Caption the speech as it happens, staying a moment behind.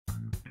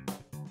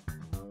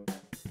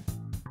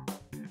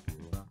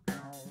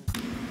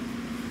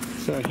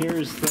So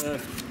here's the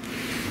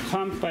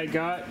pump I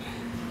got,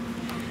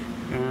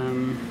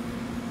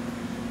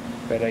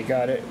 but I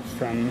got it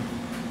from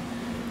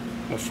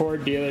a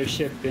Ford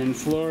dealership in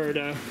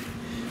Florida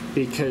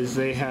because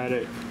they had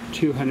it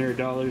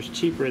 $200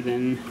 cheaper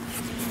than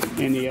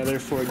any other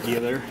Ford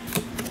dealer,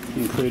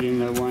 including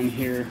the one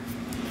here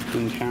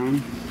in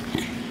town.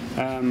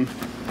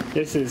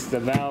 This is the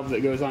valve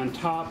that goes on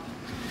top.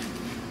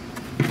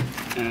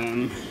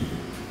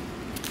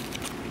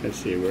 Let's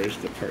see, where's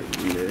the part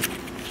number?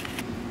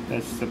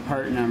 That's the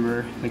part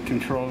number, the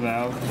control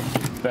valve.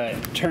 But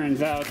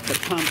turns out the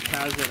pump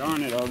has it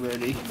on it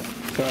already,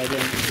 so I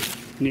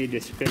didn't need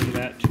to spend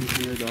that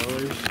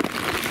 $200.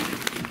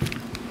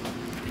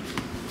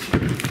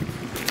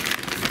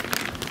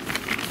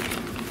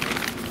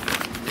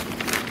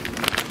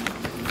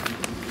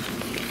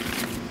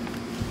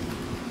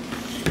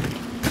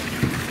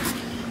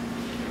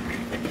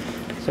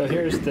 So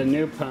here's the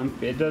new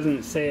pump. It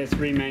doesn't say it's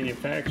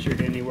remanufactured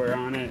anywhere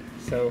on it,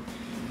 so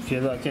if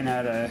you're looking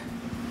at a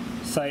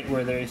site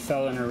where they're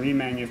selling a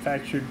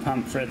remanufactured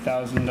pump for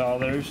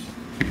 $1,000,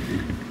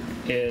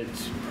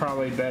 it's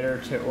probably better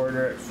to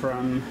order it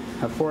from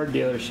a Ford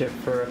dealership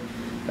for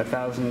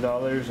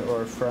 $1,000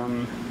 or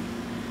from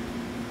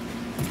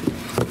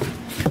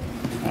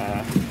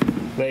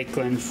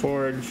Lakeland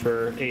Ford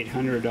for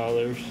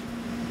 $800.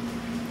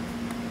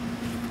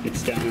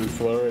 It's down in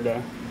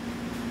Florida.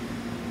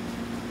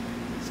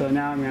 So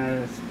now I'm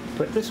going to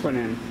put this one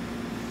in.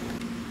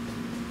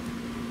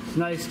 It's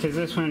nice because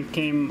this one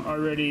came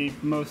already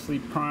mostly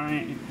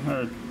timed.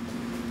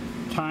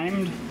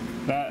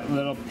 That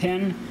little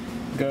pin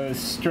goes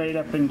straight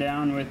up and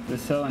down with the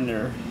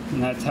cylinder,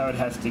 and that's how it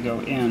has to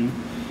go in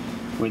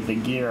with the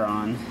gear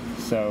on.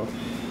 So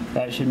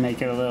that should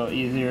make it a little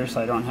easier, so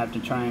I don't have to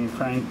try and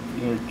crank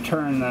or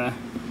turn the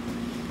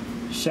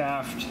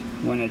shaft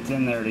when it's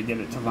in there to get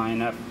it to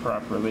line up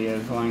properly,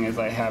 as long as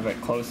I have it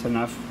close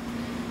enough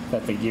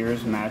that the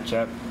gears match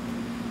up.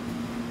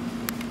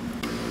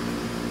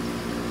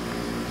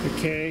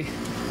 Okay,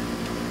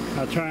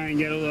 I'll try and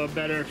get a little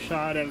better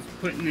shot of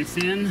putting this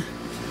in.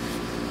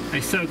 I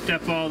soaked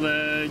up all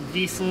the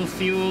diesel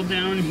fuel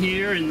down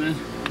here in the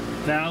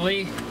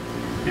valley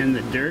and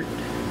the dirt.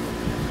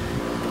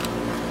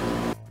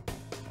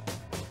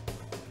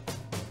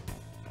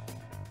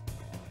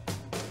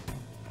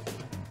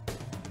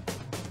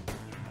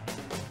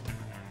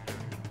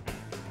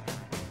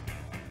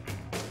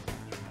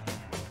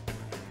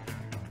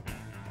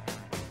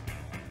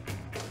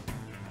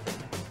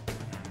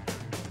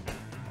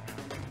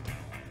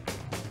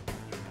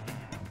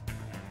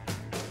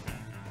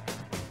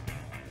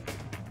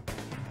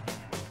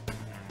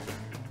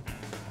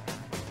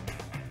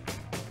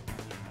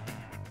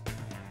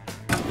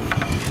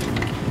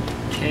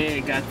 Okay, I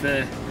got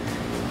the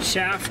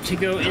shaft to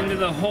go into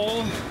the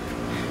hole.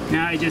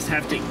 Now I just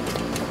have to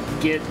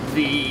get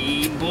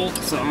the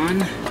bolts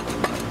on.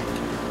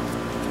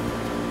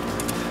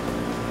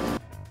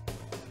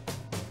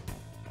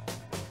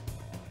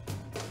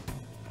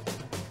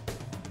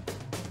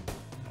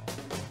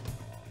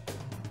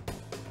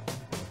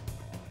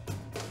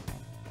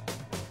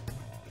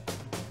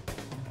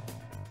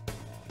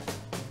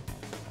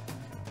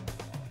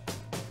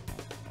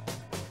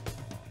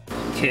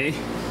 Okay,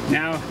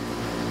 now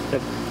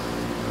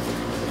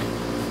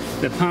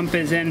the pump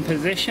is in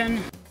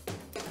position,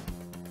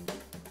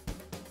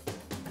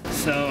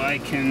 so I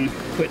can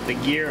put the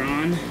gear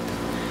on.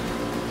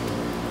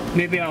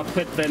 Maybe I'll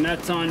put the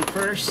nuts on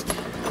first.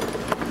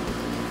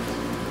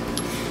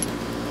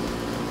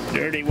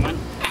 Dirty one.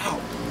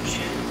 Ouch!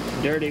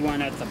 Dirty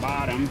one at the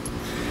bottom.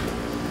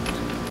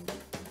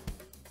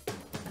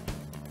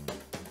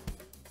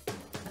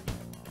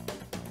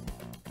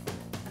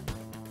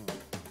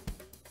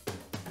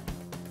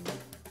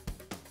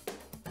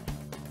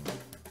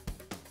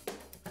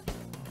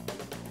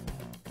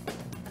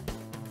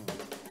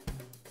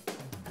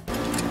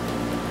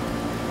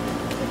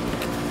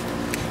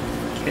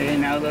 Okay,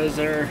 now those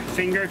are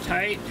finger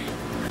tight.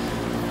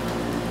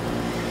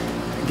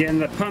 Again,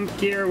 the pump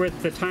gear with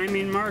the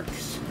timing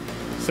marks.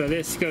 So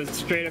this goes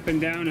straight up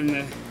and down and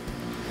the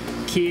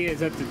key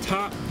is at the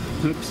top.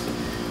 Oops.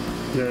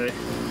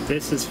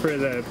 This is for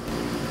the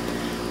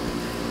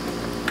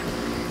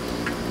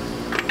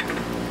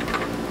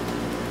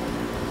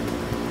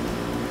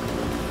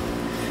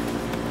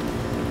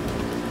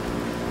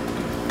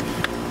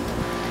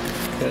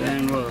so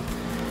then we'll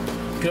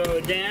go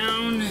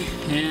down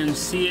and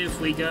see if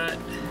we got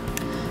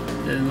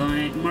the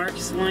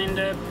marks lined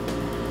up.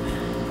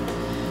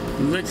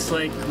 Looks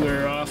like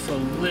we're off a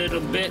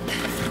little bit.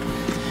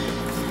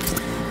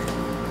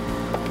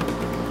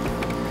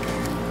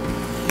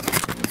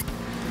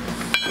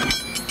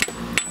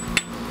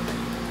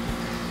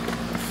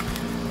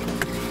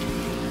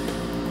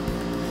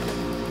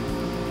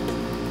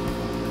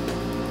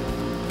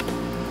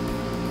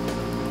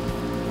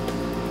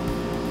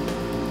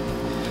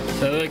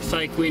 So it looks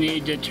like we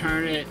need to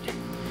turn it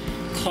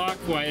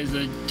clockwise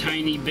a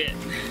tiny bit.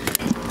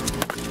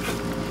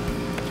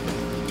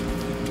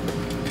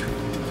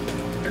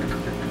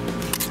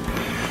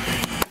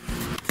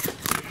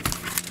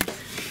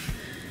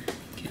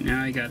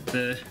 I got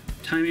the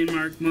timing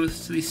mark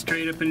mostly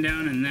straight up and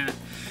down, and that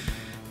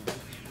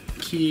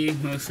key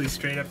mostly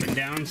straight up and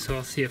down, so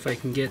I'll see if I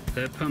can get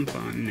the pump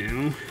on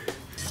now.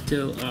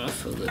 Still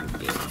off a little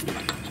bit.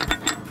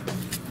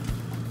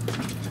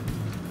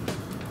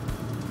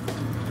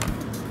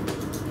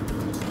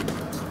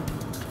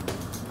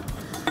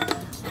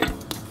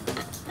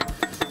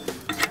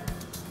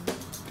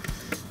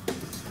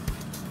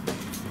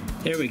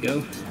 There we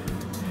go.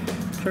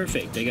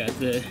 Perfect. I got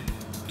the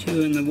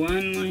 2 and the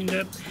 1 lined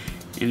up,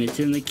 and it's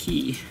in the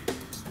key.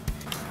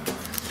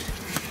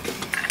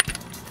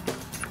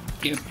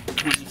 Yep,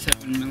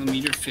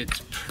 27mm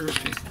fits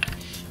perfect.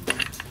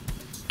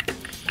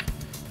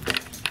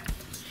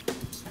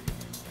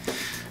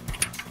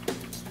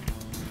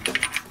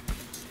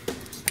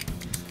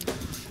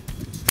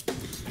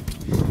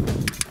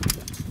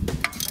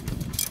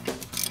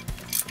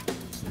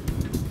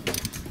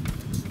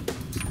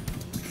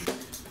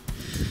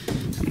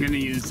 I'm going to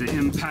use the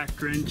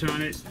impact wrench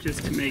on it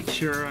just to make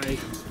sure I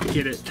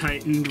get it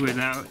tightened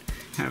without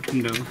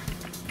having to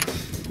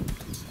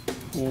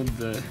hold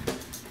the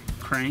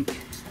crank.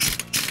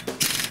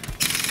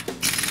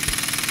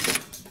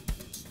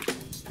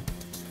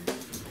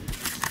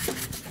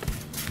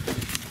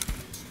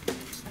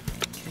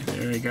 Okay,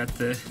 there I got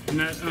the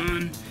nut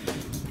on,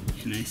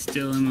 and I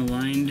still am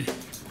aligned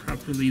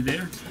properly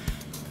there.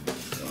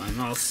 So I'm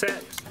all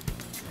set.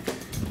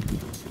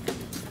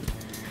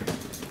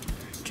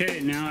 Okay,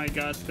 now I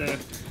got the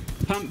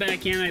pump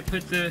back in. I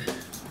put the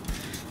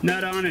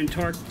nut on and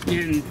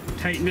tightened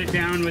it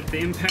down with the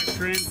impact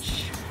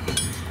wrench.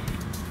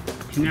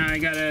 And now I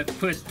gotta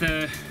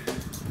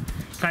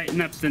tighten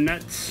up the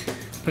nuts,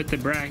 put the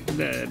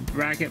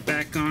bracket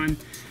back on,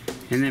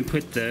 and then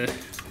put the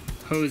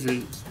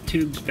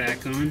tubes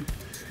back on.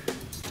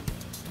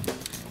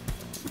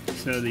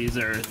 So these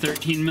are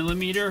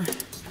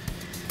 13mm.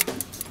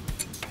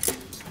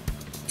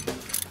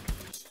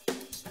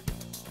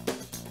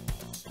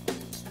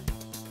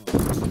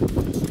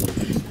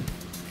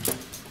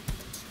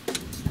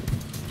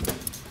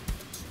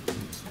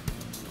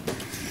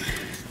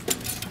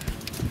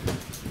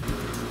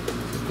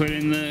 Put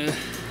in the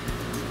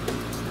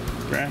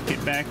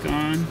bracket back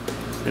on.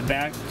 The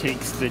back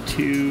takes the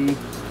 2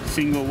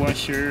 single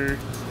washer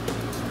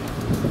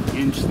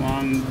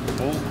inch-long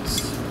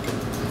bolts.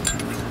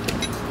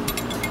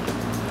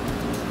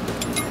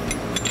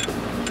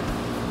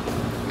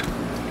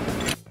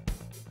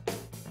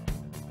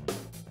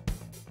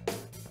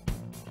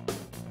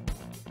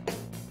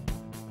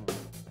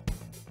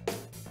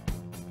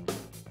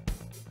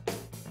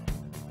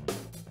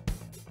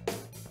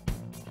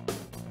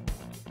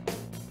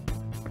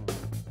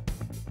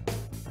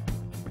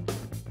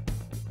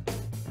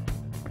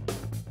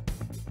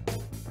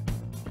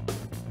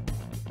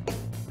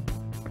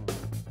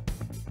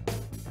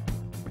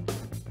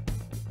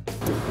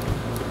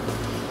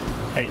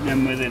 Tighten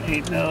them with an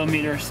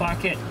 8mm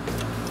socket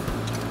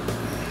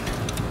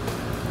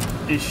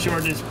as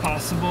short as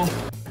possible.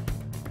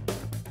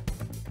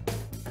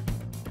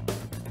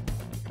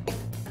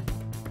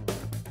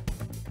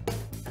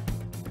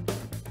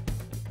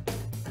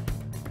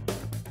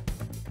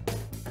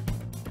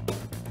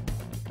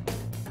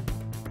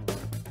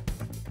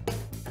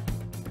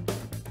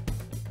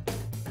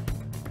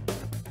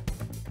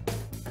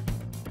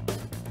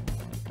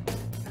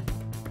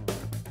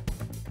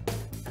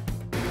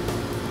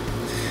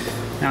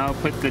 Now I'll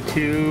put the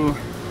 2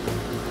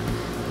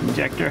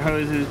 injector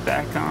hoses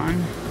back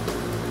on.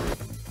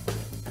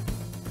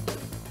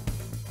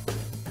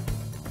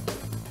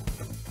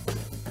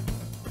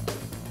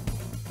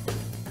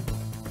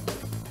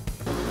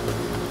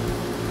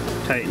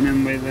 Tighten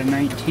them with a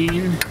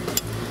 19.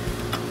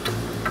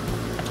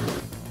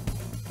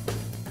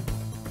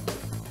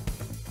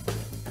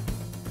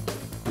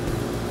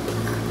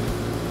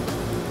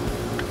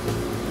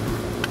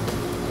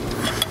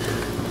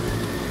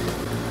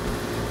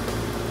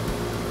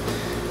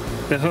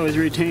 The hose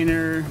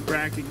retainer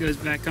bracket goes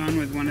back on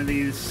with one of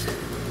these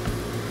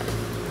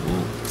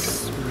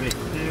bolts right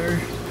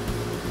there.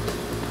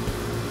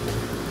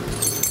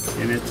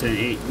 And it's an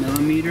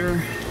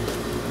 8mm.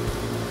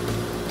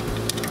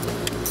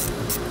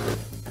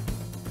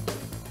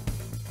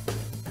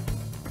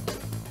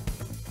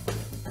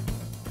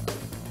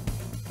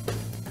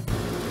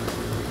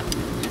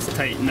 Just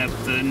tighten up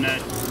the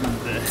nut on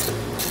the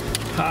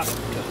top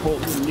to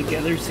hold them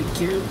together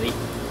securely.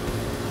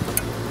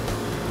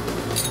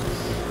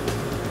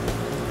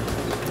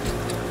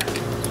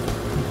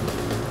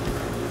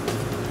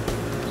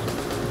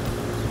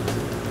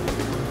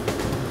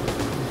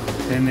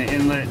 And the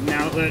inlet and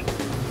outlet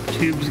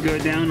tubes go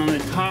down on the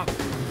top.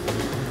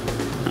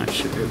 Not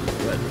sure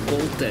what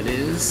bolt that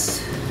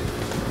is.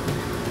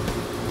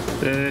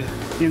 The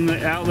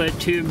inlet outlet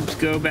tubes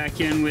go back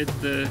in with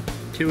the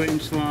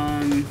 2-inch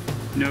long,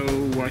 no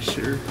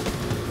washer,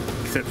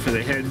 except for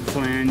the head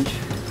flange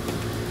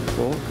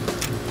bolt.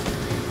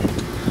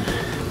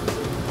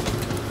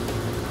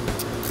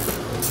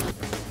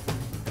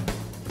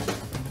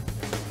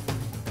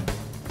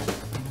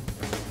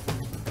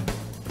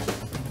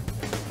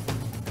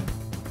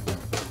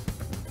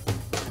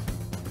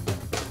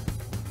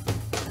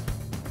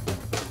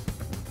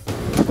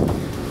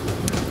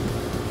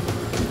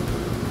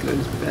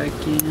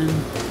 back in.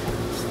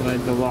 Slide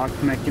the lock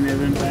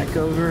mechanism back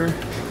over.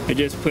 I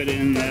just put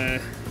in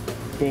the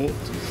bolt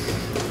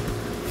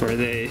for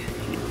the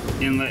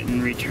inlet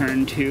and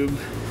return tube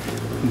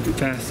and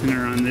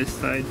fastener on this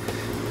side,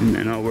 and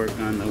then I'll work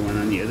on the one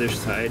on the other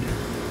side.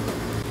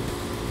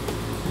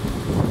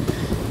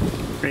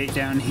 Right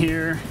down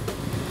here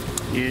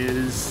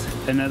is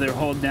another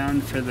hold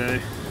down for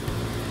the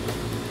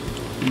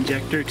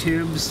injector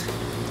tubes.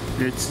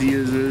 This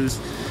uses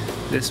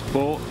this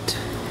bolt.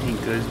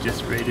 It goes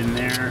just right in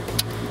there,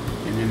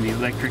 and then the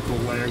electrical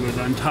wire goes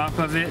on top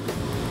of it.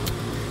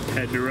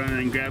 Had to run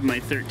and grab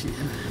my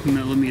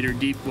 13mm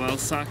deep well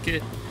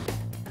socket.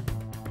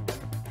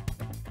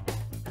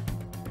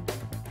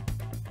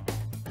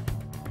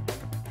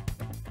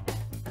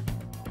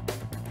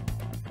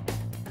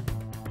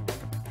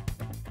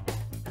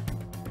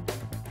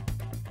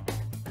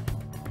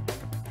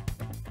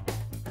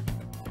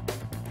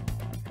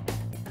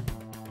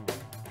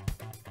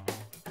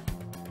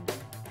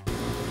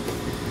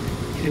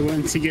 Okay,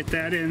 once you get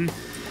that in,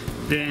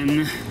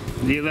 then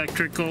the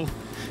electrical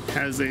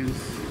has a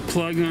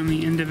plug on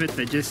the end of it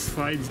that just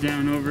slides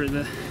down over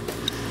the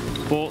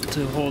bolt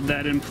to hold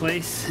that in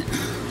place.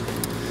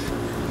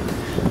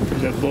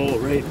 There's a bolt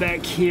right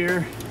back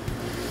here.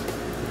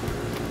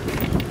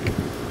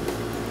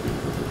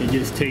 It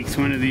just takes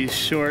one of these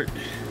short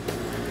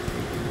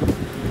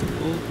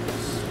bolts.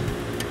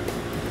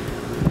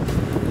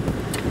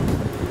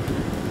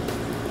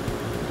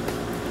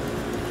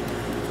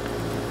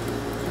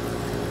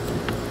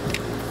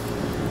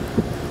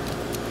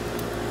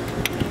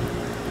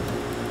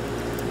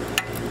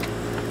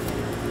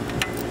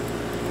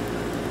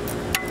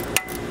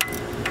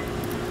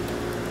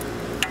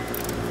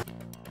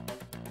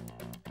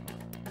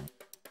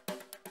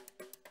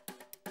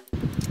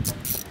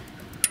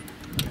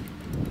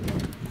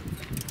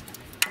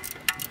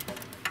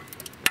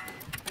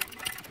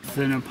 It's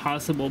an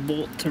impossible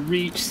bolt to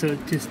reach, so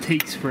it just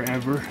takes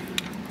forever.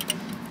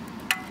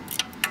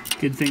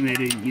 Good thing they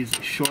didn't use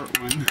a short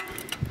one.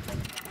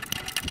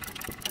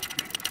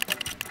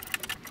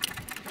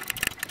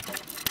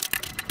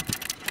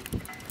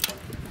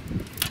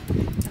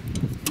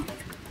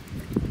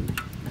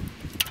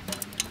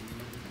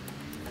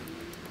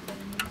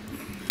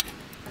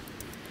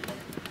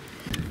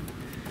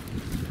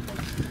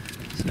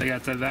 So I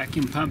got the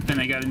vacuum pump and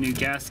I got a new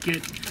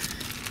gasket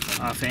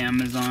off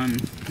Amazon,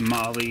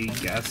 Molly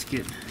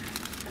gasket,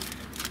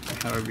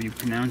 however you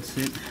pronounce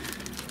it.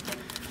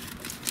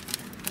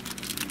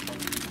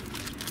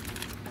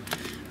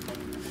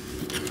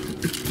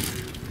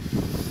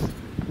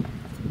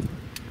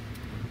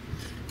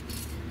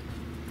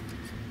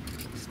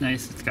 It's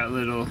nice, it's got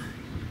little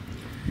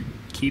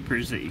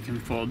keepers that you can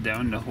fold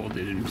down to hold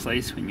it in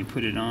place when you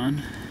put it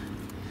on.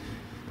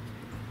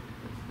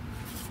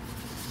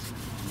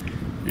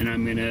 And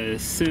I'm going to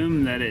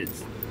assume that it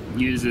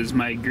uses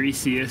my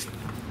greasiest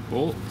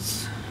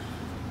bolts.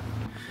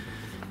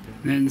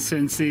 Then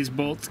since these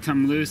bolts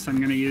come loose, I'm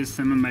going to use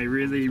some of my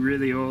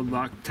really old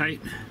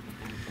Loctite.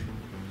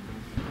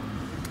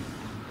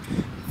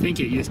 I think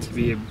it used to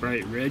be a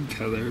bright red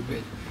color, but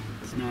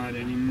it's not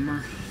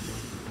anymore.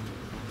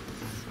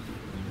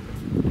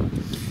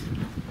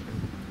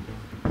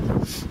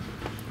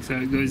 So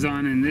it goes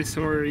on in this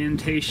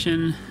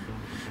orientation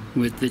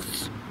with the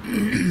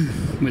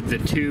with the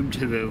tube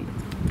to the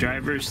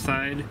driver's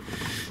side,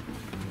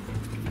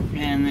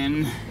 and then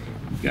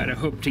you gotta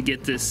hope to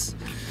get this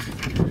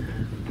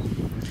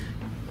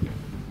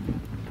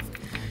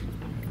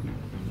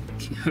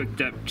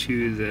hooked up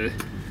to the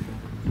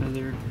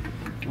other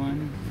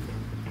one.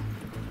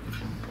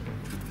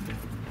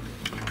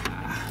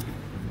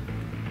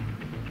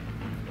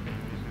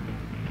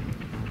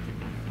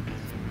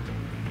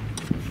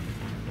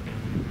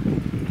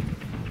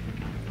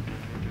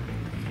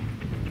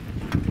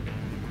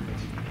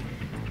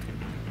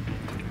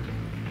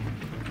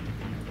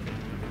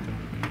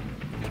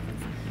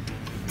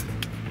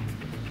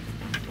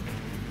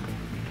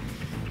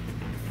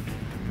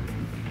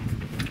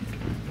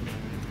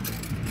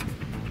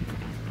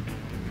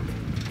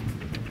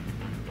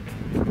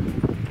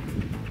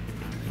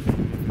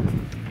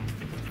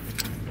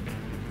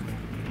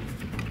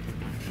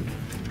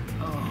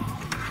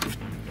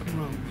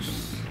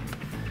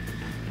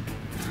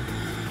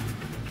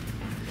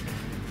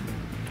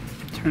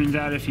 Turns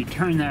out if you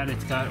turn that,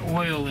 it's got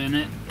oil in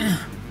it.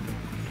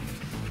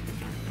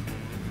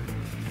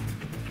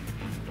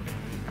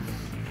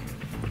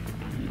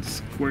 It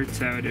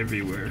squirts out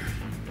everywhere.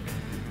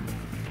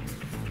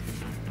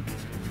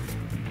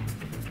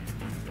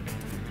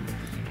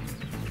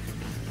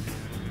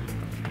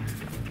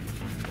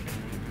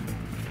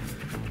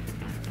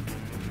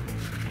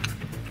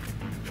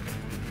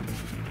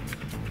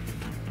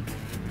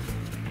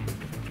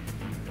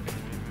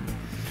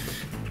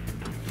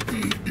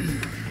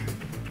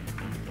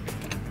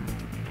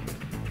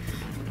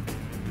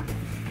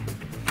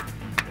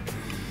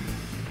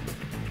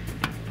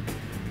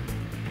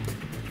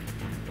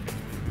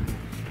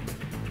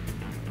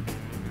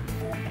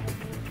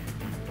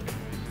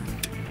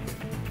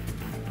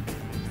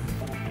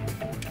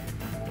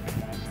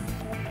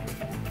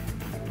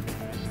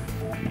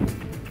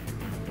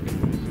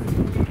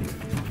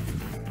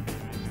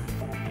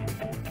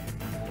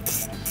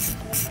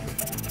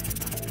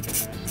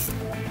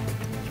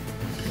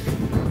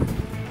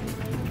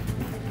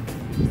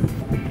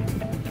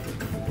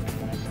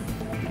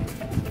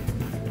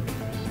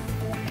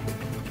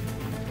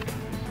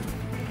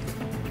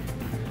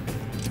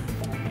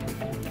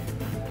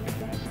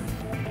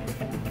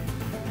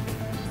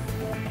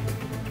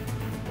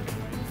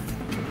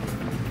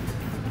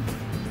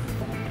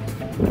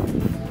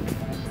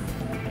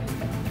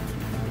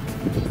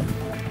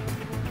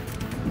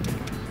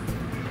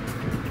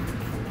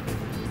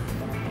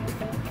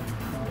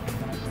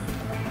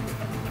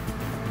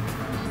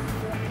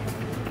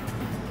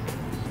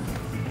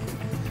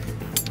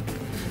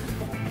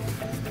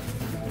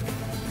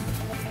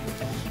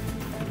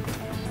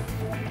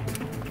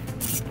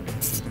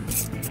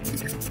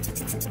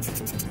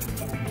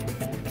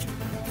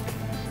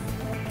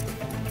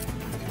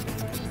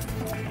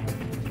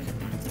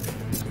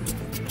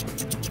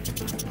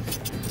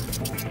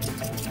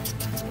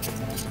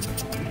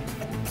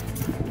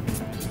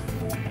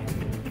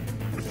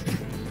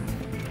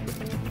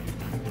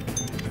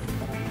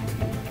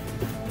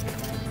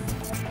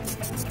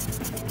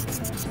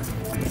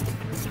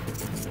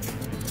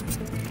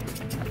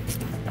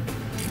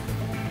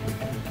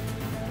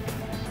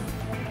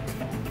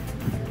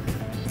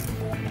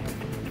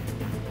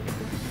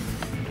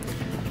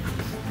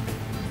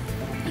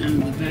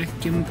 the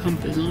vacuum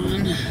pump is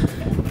on.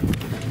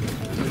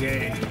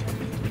 Okay,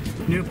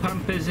 new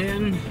pump is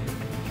in.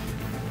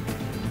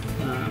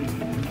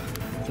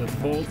 The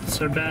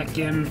bolts are back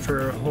in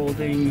for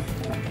holding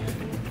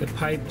the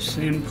pipes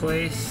in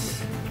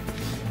place.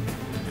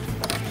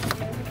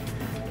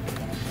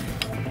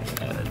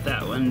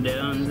 That one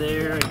down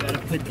there, I gotta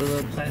put the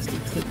little plastic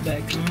clip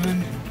back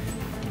on.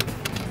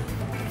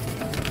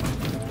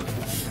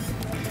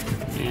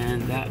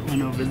 And that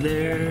one over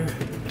there.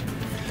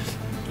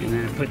 And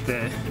then I put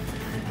the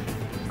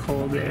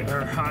cold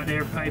air or hot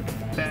air pipe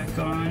back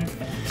on.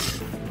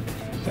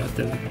 Got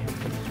the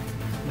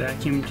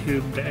vacuum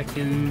tube back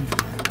in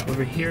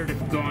over here to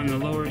go on the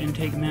lower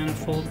intake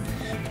manifold.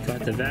 Got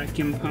the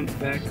vacuum pump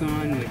back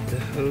on with the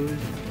hose.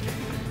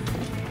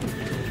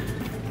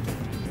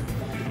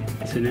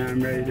 So now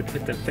I'm ready to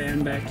put the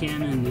fan back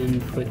in and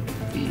then put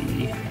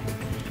the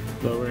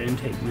lower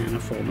intake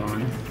manifold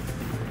on.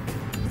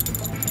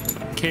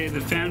 Okay,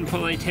 the fan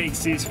pulley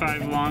takes these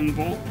 5 long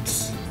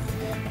bolts.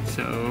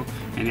 So,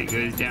 and it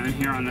goes down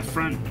here on the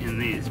front in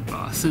these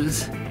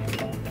bosses.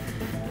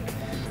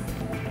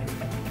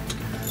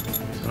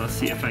 I'll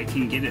see if I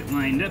can get it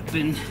lined up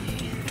and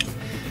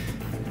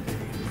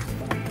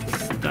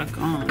stuck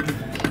on.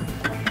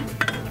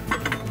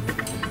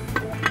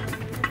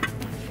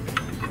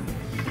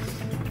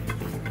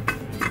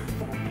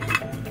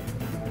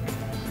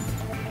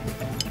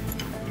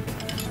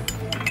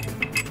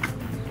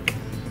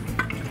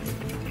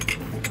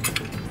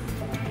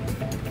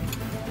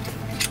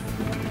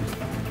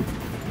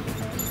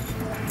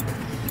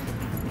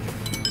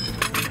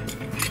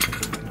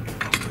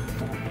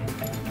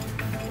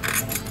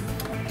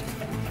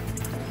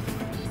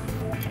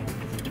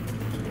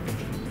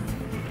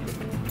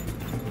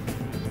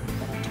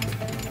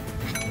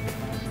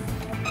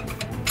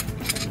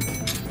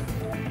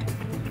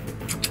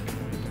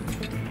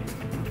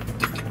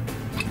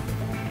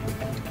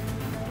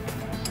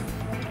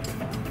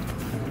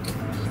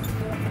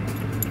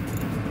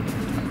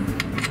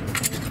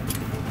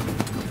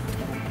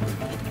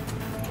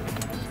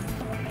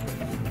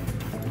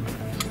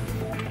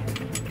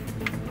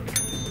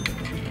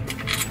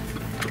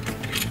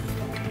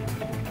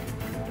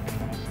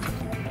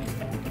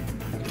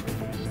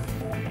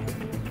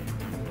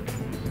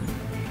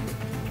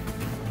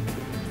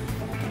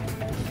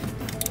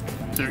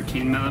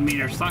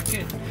 .13mm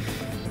socket.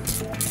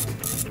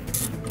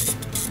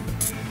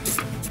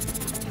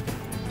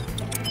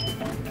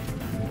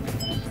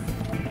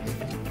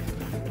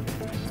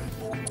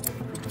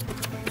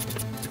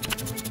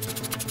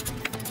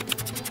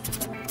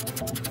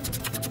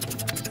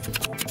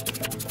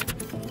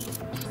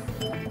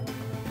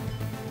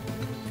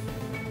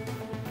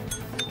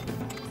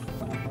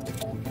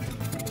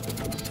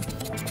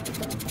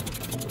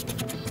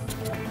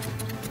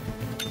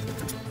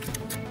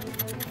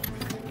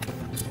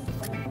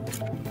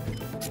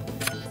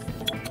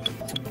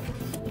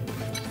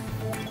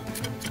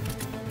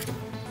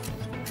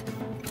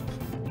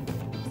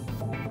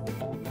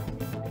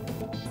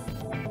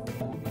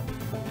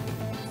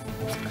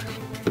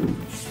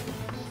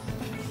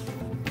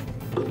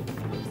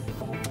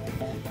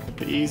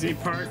 The easy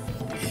part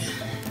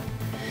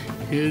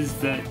is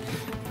that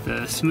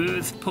the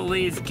smooth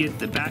pulleys get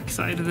the back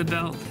side of the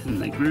belt and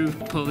the groove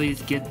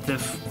pulleys get the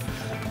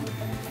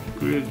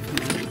groove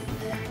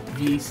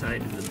V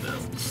side of the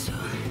belt. So,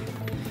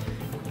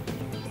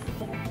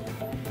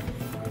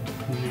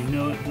 and I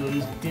know it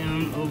goes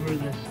down over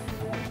the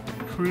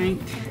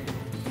crank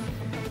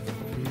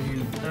and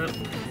then up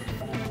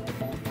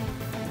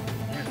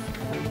that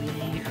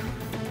pulley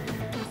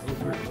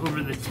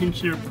over the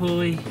tensioner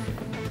pulley.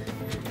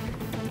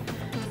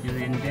 And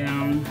then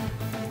down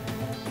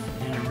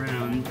and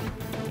around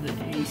the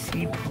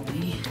AC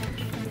pulley.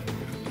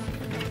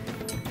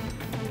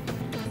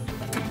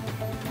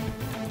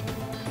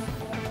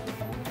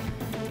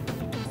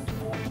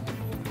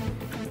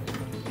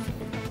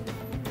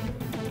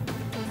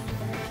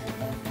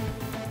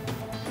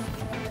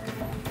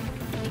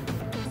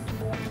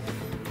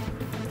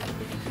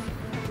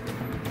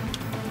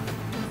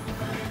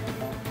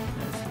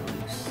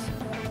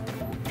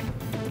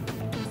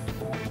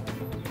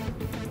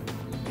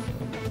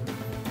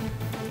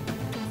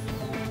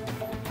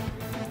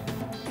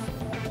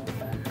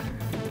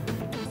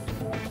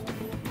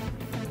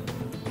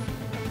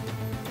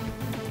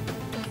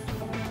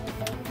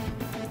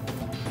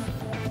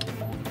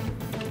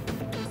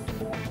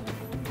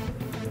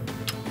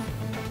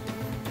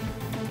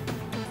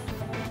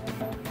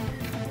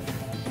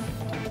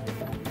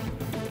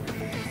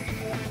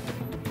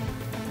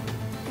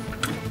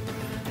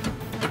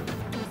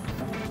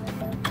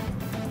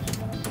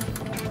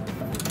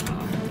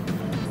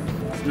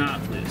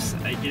 Not loose.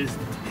 I just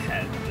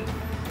had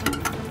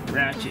the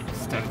ratchet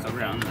stuck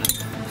around the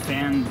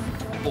fan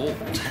bolt.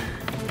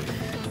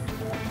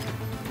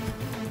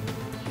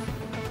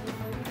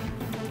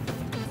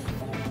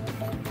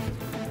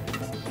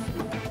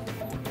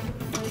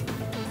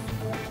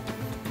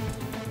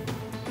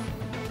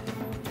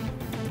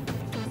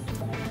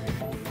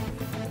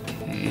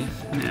 Okay,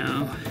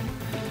 now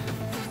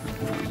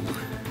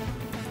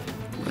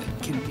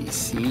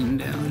seam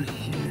down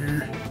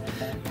here.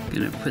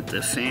 Gonna put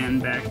the fan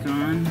back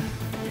on.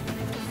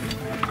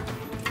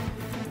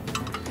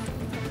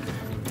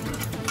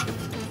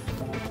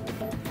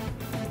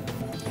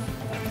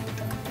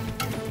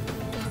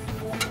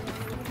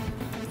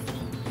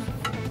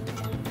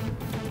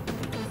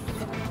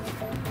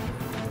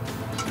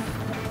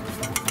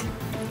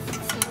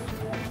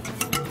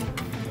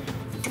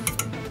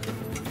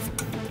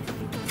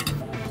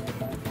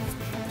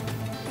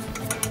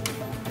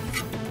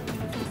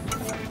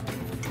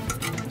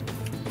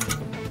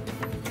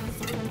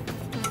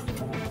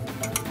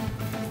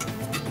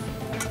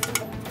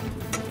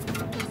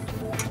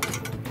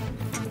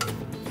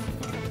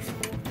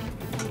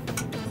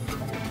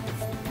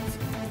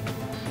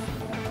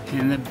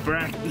 And the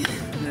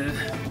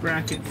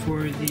bracket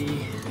for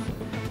the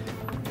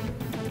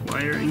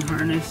wiring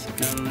harness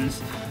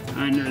goes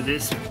under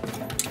this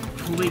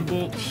pulley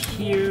bolt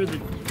here, the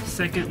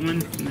second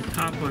one from the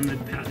top on the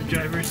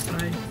driver's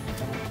side.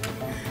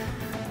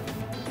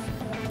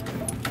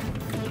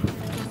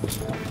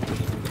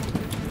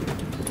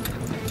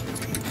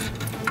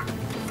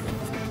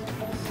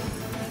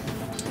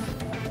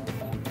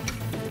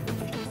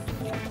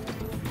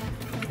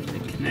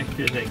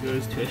 Connector that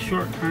goes to a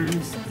short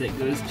harness that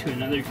goes to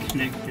another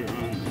connector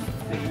on the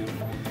fan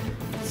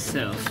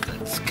itself.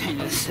 That's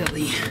kind of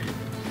silly.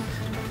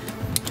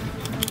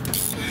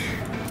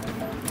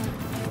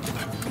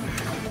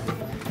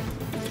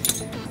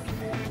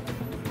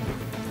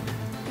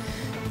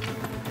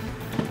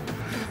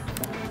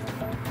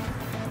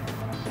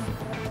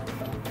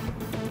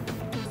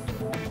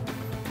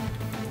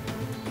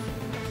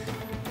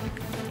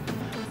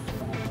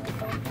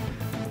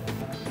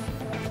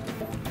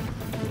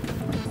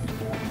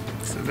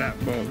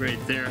 That bolt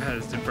right there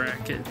has the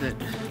bracket that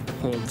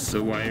holds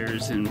the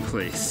wires in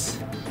place.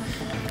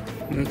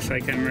 Looks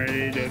like I'm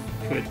ready to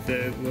put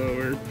the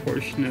lower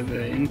portion of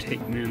the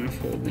intake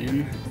manifold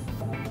in.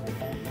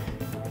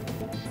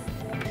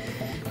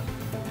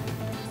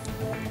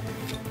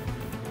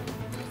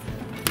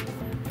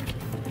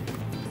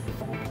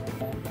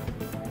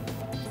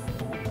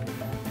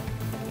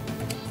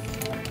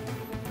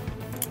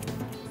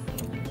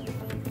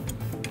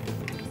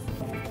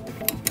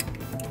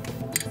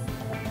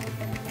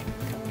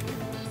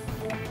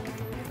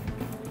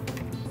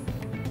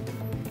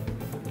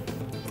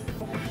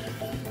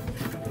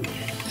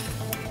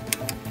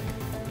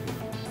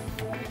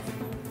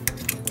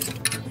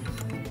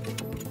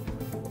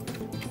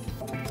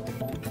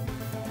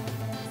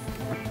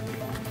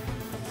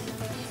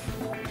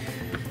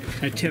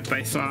 A tip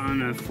I saw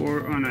on a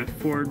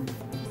Ford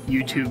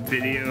YouTube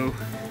video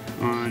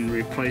on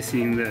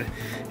replacing the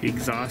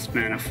exhaust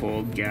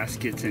manifold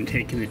gaskets and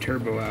taking the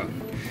turbo out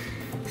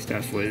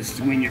stuff was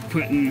when you're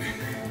putting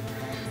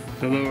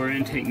the lower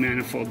intake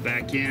manifold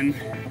back in,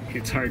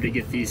 it's hard to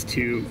get these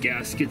two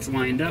gaskets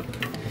lined up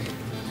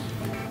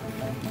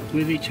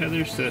with each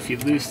other. So if you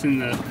loosen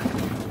the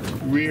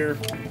rear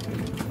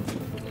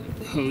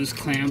hose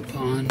clamp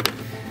on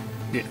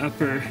the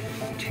upper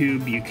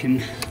tube, you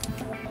can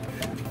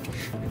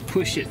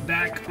push it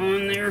back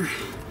on there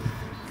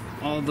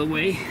all the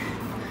way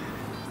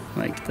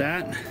like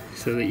that,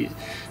 so that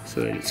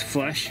it's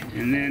flush.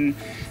 And then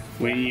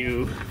when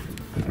you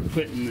are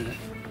putting the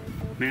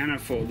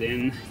manifold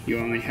in, you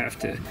only have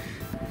to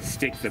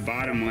stick the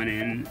bottom one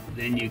in,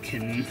 then you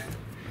can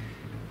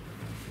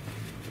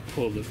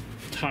pull the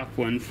top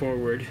one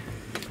forward.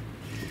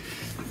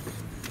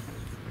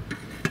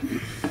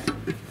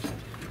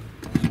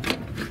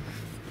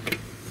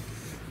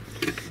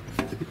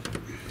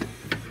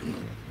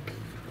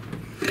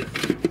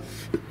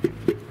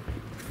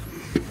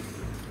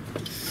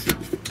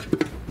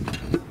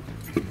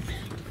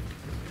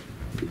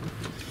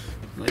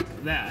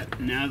 That.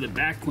 Now the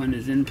back one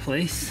is in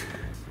place,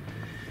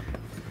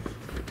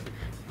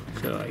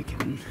 so I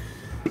can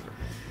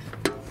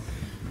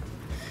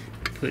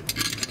put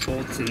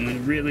bolts in. The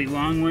really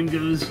long one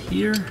goes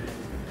here,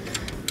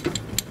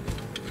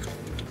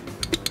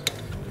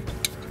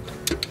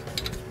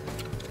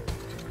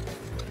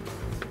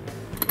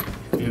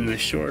 and the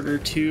shorter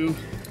two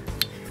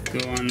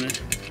go on the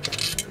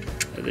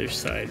other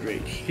side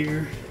right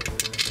here.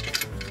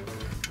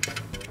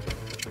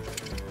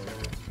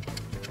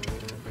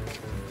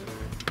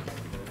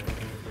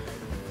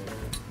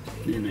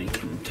 Then I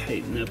can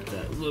tighten up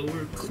that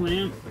lower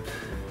clamp.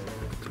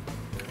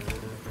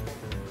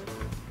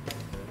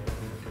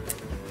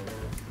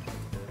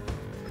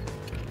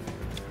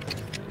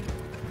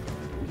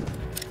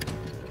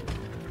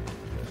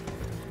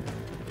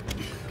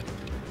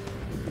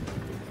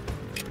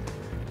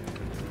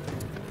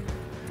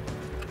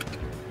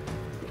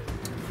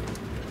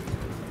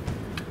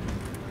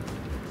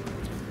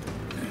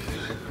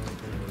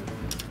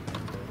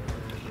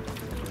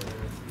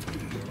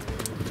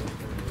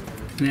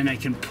 And then I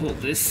can pull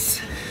this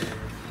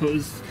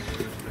hose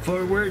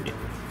forward,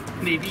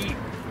 maybe.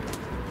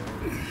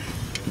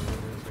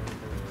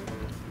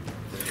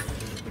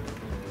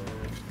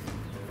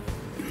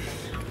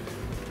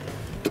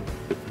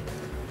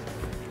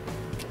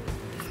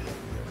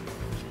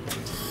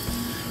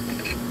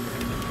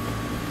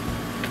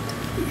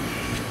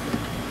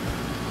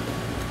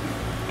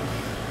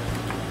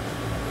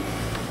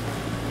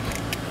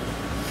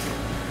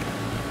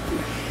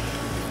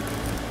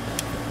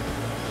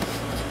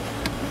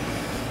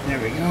 There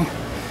we go.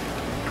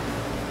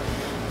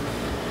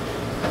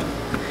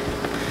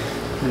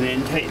 And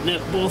then tighten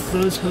up both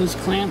those hose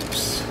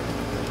clamps.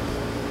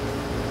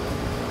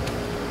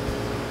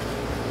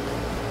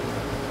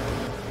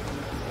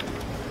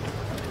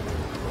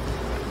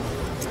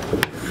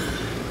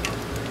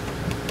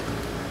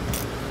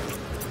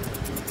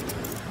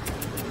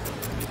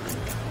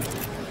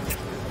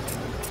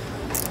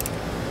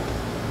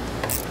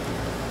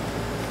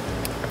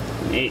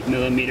 An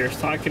 8mm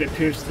socket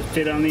appears to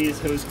fit on these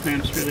hose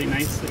clamps really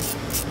nicely.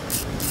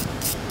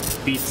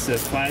 Beats the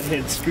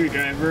flathead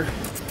screwdriver.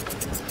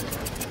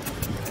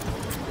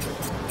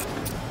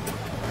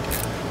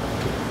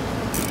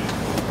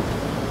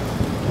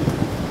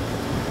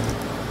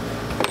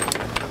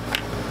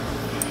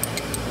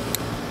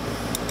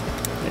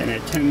 And a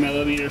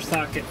 10mm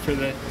socket for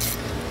the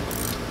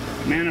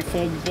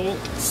manifold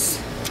bolts.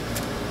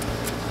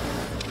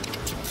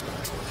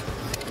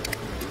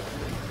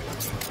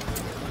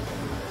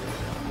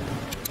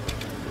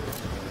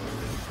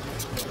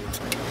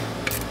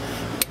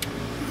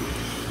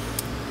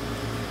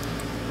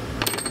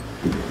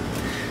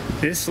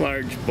 This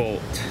large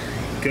bolt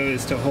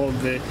goes to hold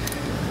the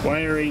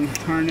wiring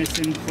harness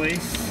in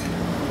place.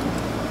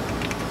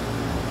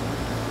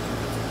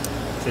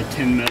 It's a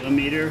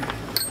 10mm.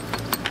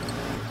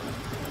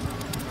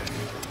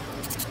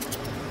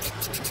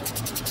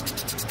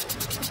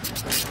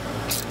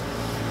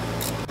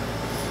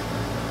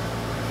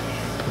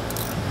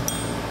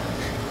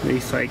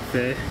 Looks like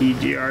the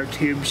EGR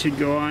tube should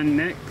go on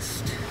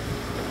next.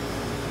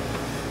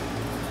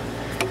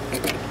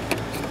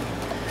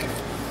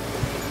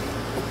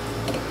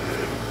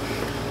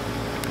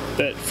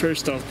 But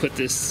first I'll put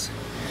this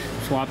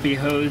floppy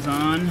hose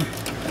on.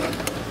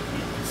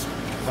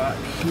 Spot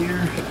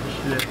here.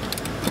 Should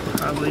have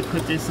probably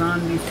put this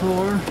on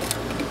before.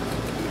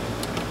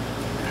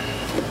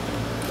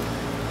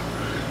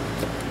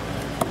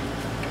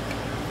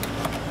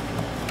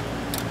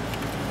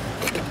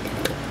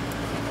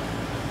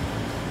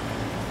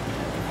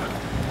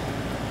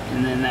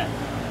 And then that,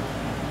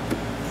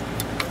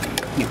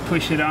 you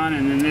push it on,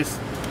 and then this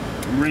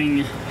ring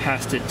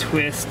has to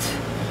twist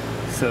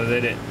so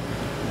that it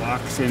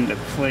locks into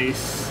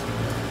place,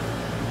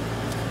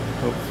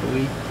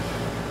 hopefully.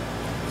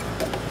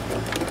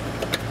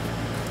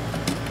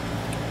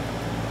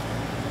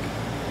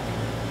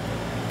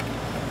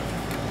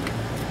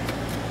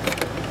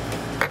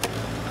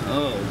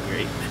 Oh,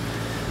 great.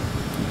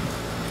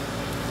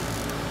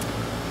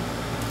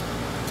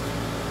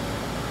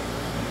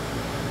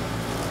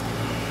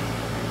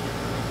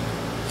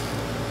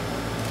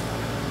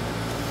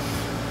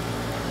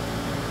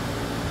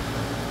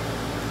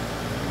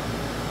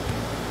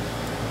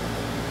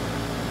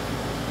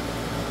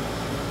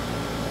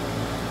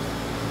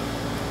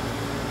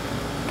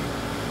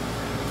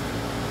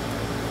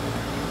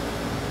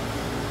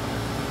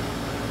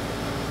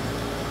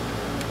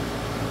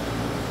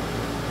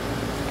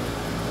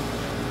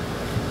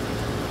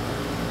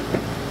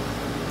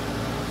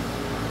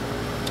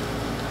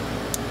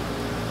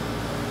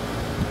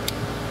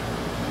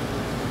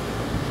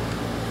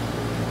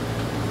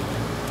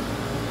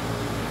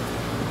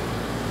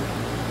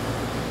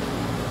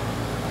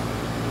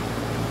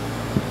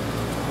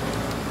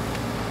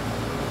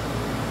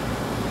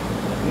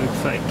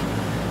 Looks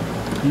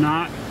like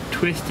not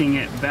twisting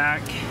it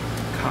back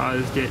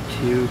caused it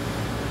to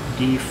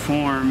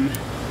deform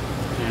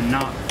and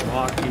not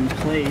lock in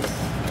place.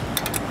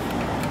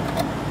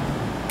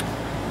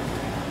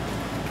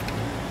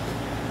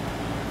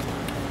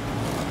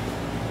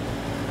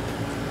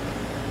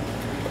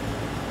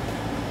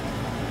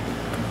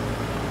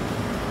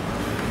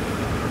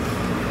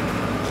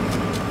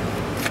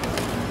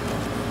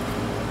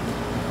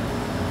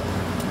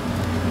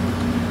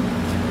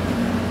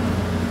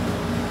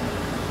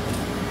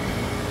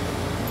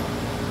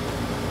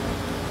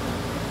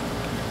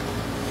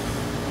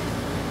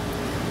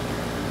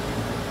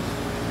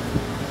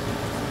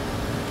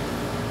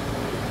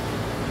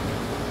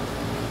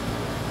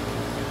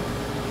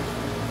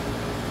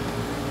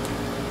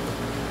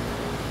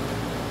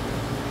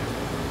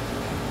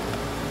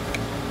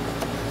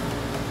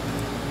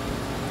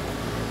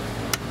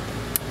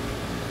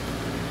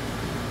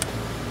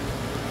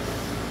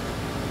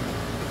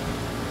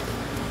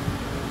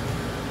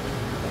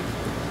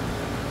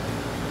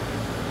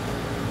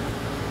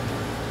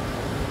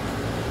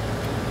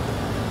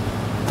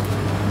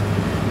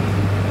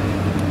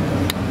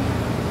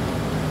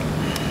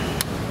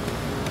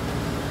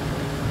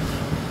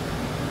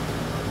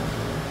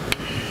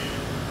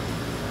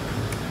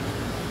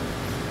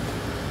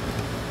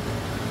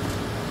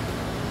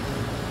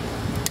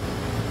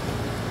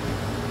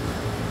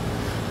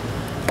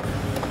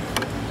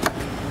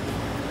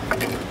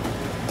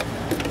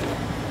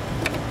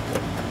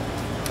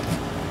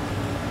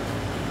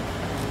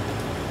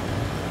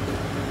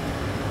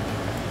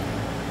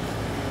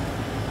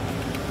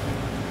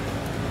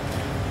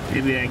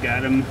 Maybe I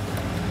got them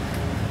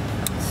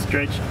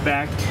stretched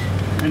back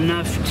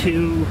enough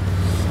to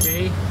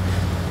stay.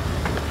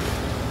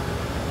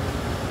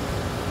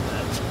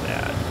 That's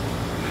bad.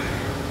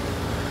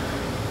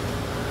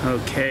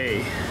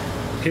 Okay,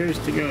 appears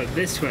to go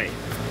this way.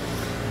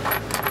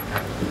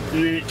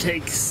 And then it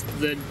takes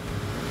the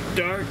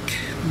dark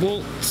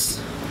bolts.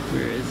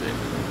 Where is it?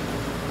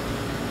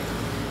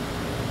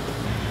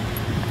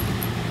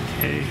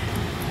 Okay,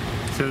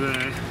 so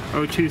the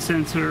O2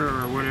 sensor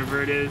or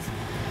whatever it is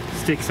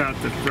sticks out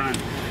the front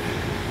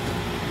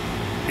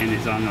and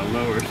is on the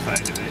lower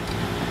side of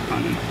it,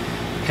 on the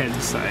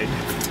head side.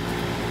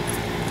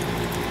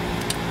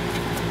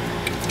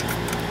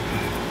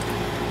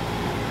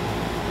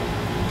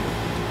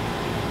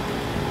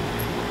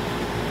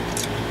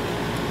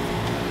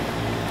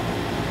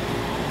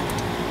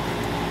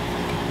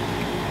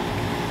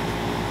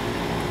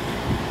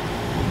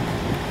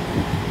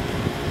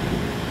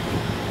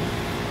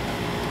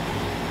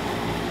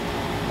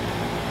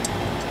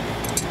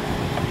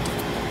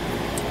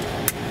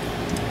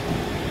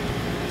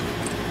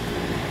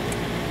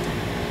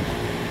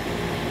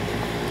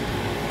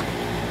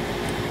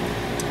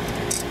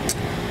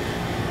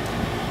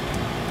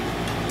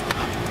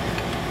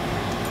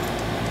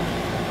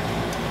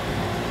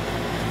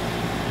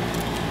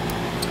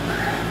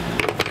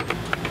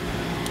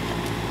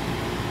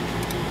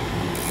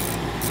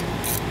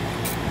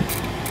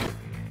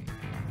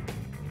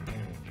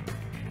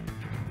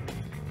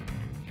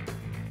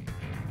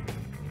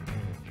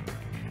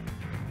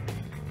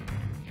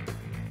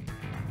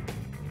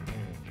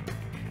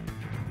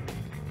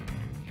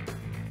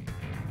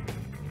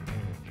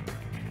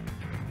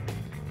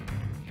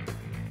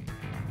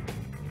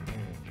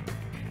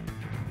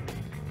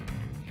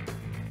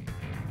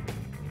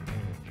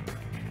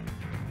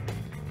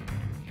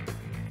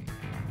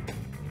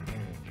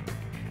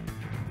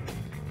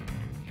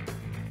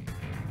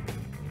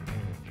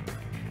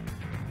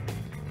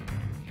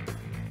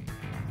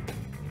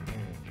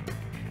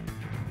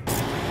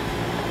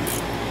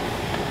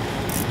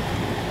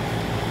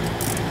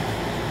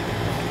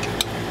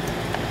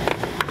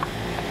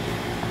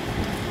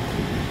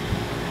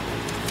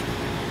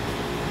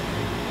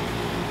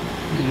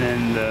 And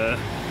then the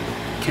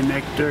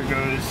connector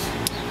goes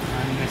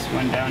on this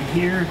one down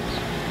here. I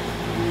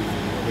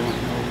don't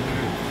know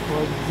where it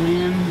plugs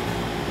in.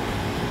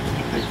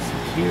 Keep it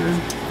secure.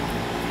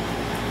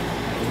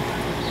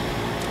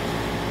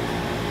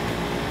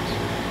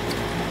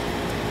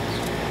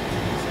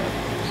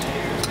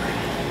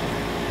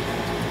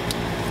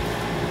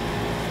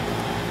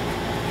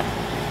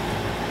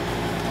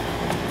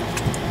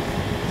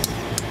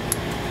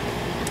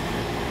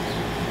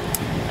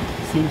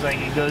 Seems like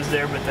it goes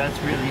there, but that's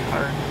really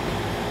hard.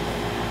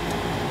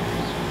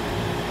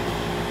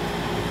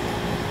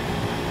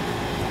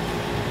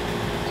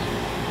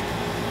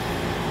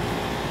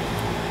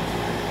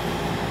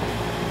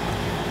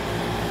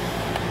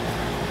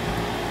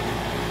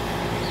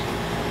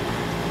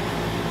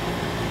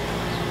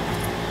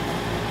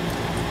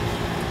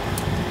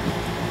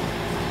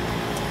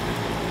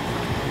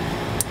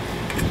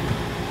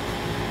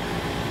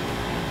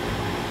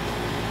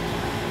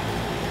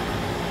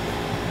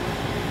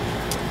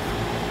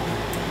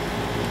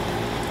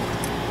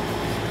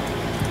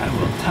 I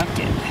will tuck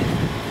it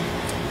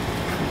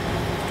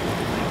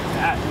like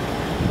that.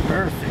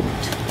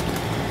 Perfect.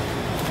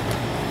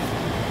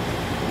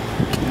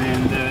 And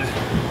then the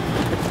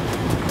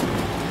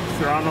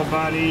throttle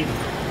body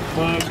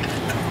plug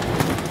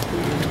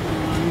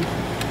on.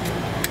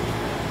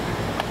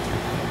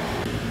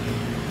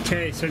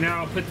 Okay, so now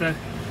I'll put the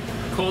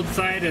cold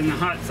side and the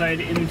hot side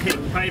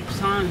intake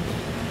pipes on.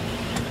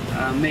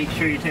 Make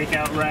sure you take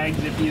out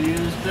rags if you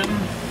use them.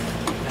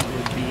 That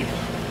would be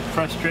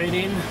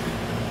frustrating.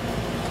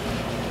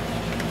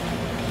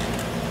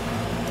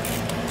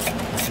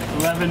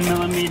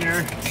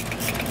 11mm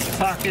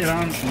socket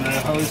on the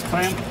hose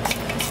clamp.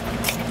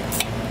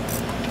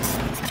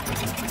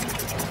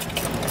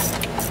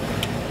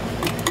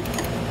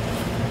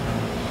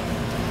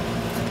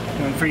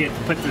 Don't forget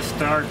to put the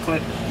star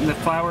clip, the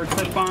flower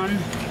clip on.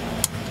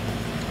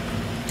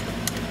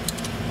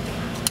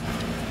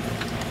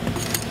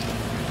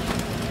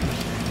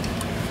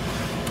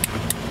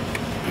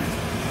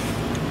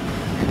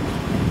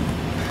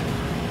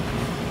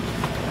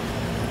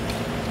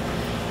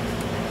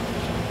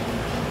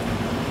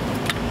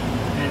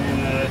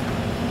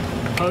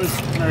 Hose,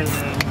 or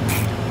the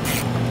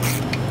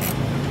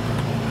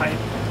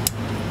pipe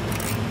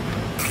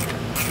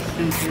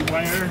sensor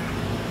wire.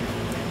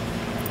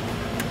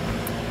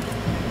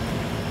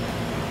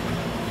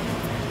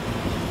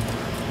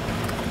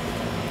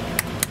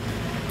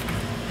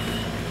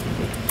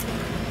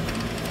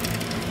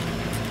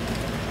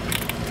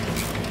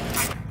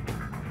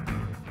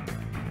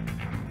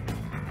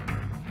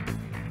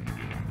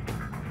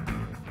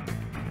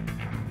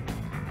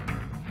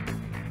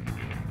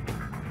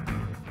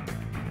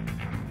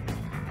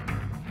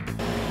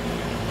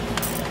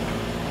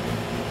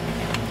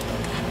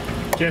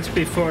 Just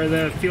before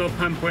the fuel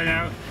pump went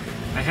out,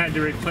 I had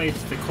to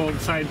replace the cold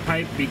side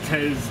pipe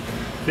because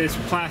this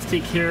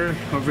plastic here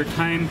over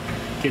time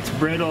gets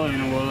brittle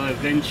and will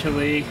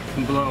eventually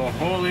blow a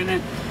hole in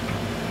it.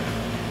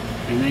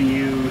 And then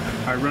you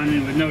are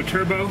running with no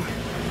turbo.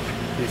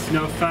 It's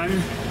no fun.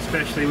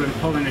 especially when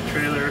pulling a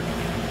trailer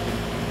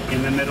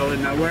in the middle of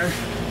nowhere.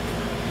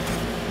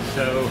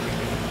 So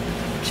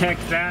check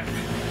that,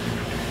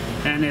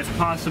 and if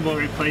possible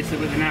replace it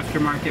with an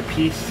aftermarket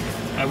piece.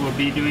 I will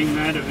be doing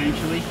that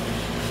eventually.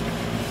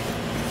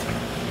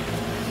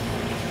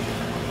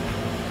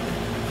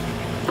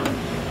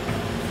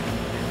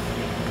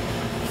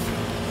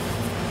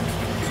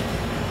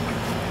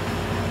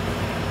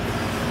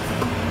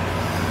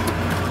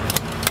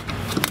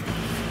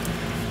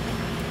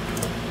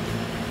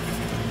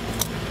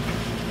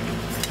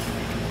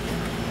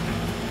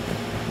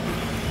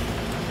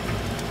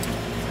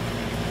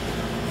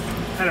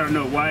 I don't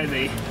know why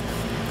they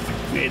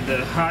made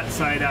the hot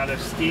side out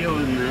of steel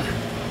and the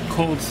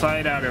cold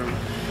side out of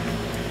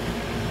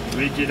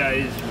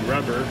rigidized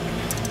rubber.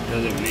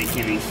 Doesn't make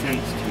any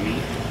sense to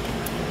me.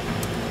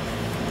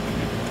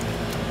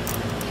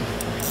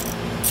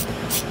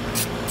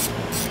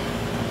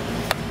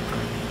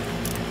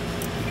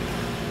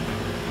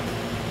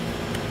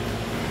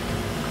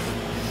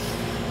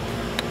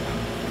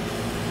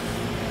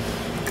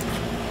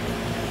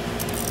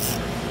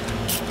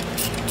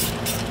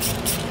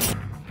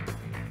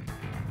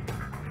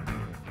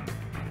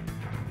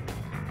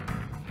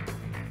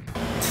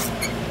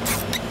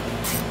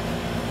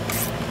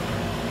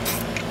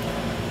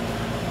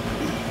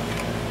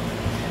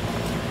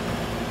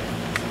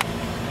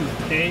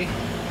 Okay,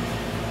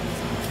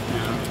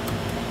 now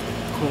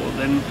cold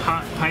and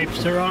hot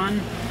pipes are on.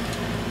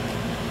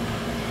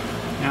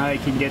 Now I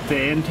can get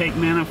the intake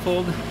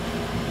manifold.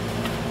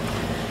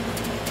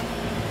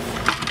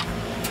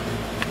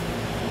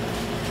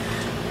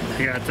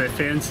 I got the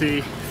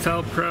fancy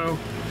Felpro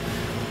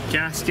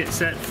gasket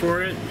set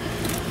for it.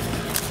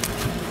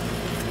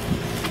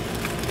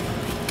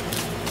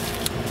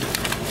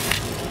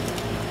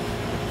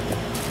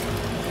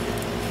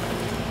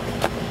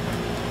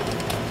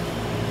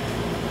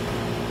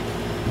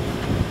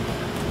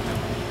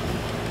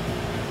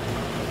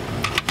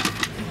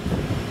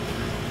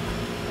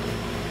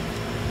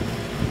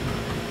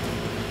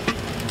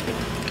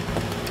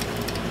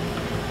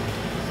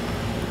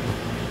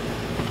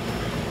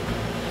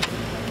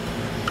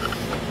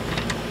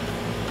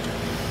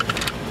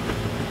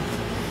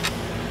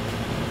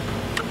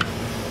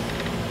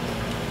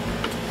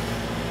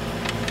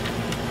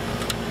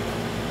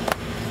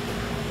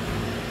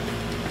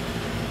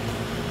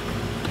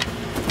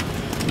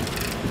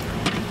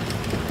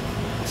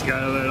 It's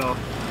got a little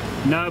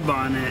nub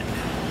on it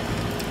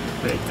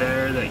right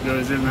there that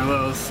goes in the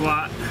little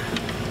slot,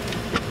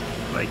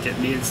 like it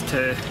needs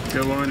to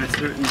go on a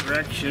certain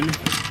direction,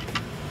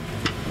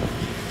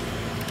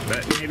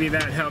 but maybe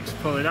that helps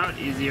pull it out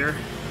easier.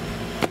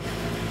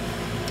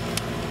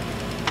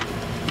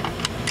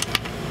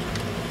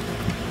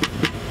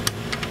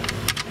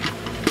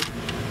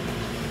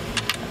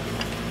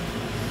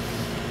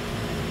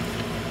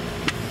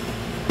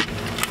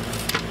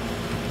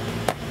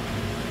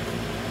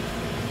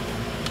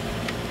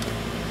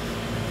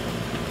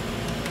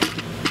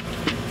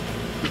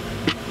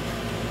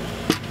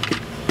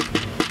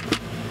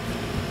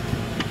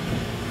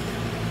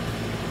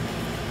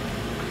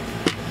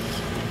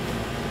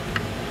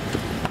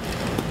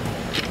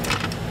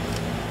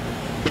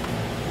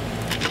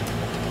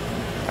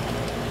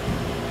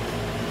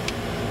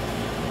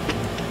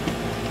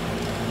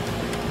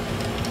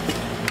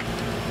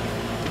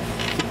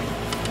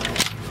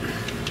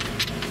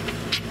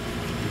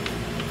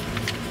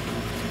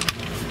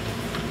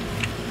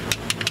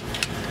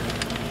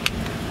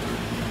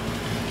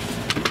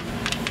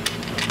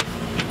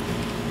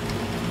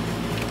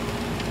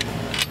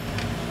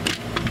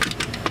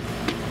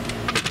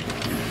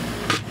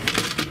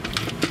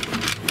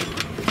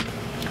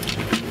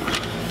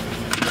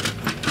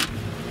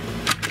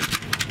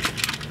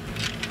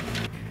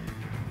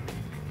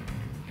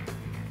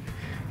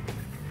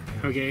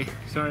 Okay,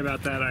 sorry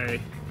about that. I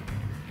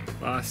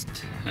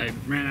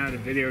ran out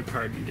of video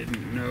card and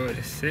didn't know where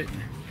to sit.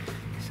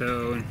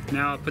 So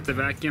now I'll put the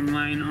vacuum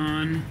line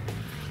on.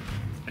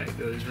 That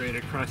goes right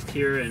across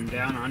here and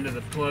down onto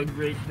the plug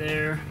right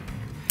there,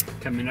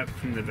 coming up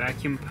from the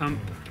vacuum pump.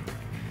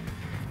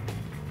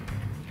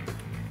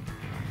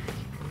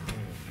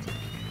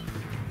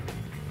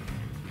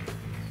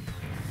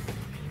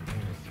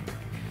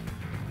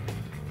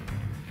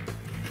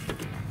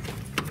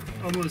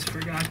 Almost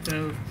forgot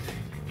the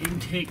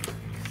intake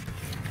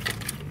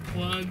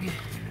plug.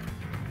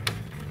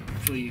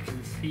 Hopefully you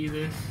can see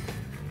this.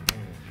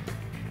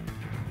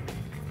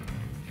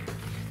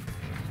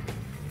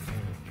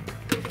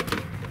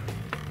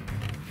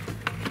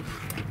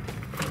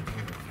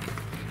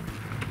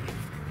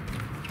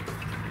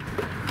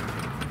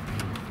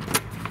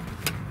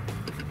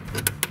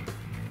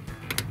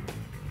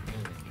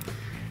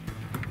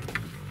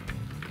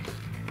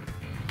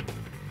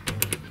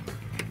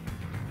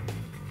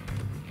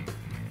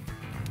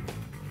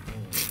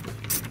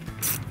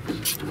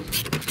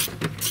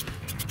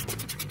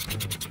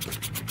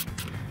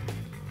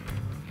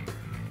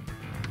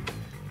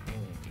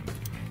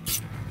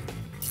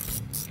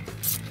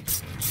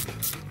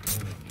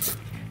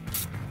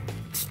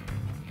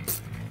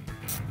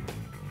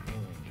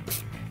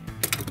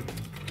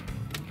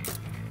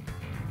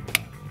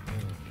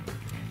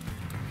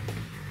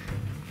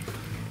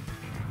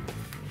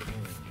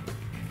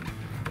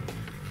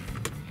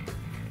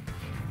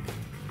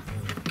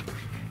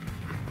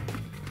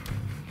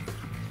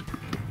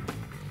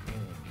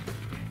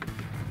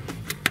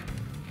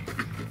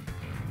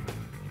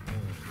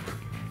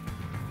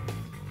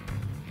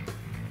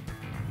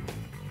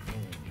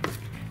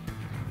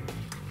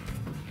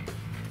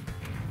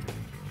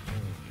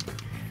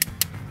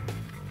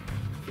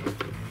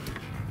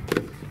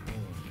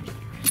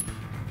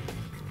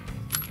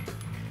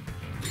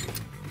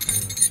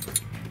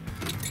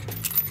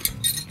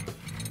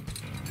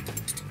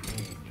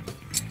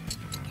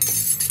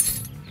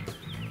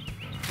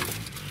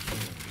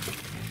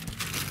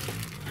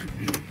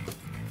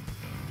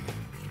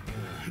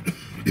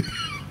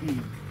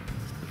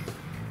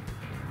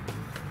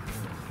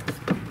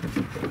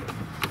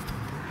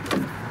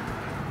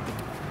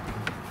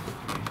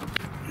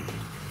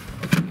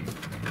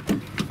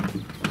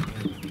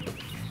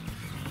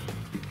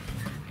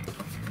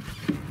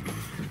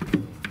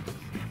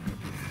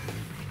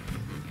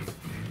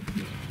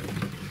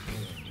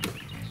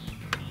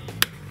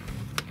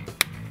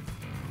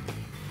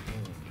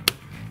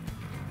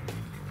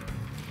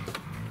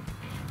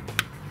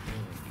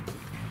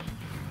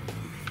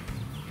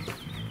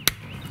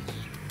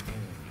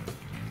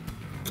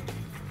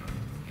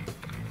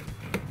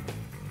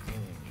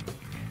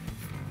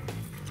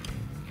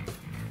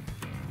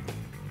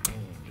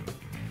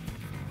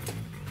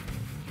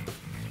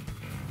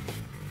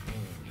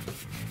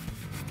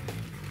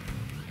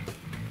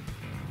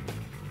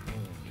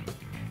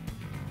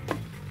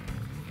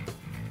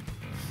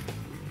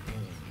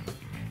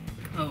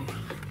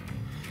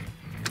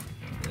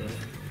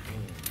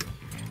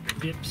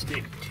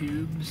 dipstick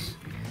tubes.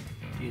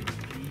 Get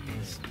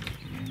these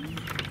two.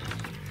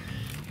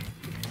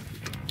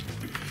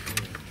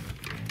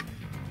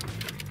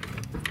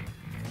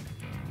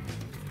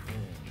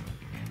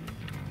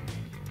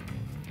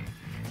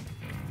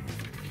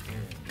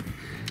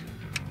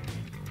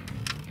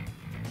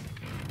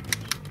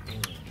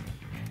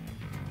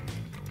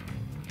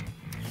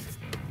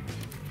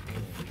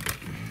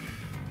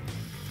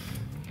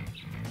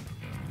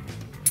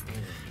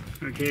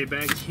 Okay,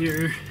 back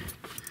here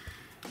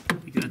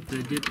we got the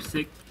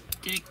dipstick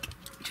stick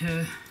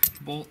to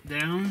bolt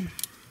down.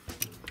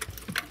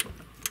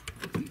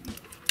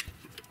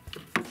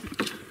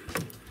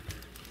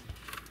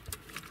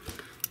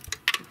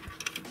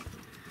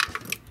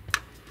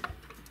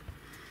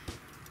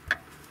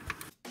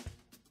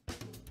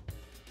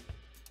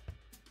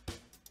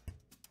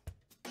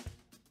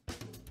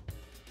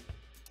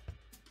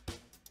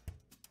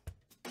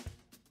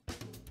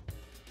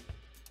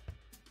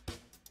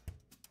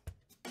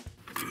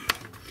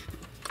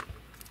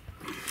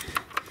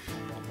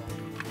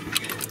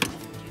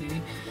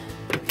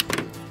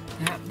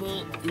 That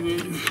bolt, and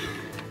then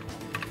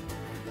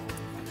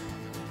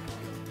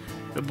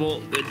the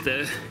bolt with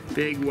the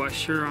big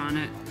washer on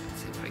it.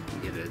 Let's see if I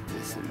can get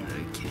this in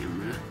the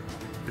camera.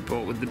 The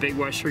bolt with the big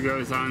washer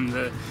goes on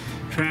the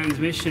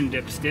transmission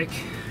dipstick,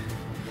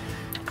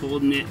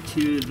 holding it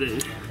to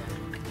the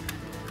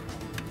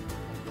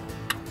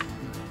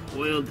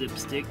oil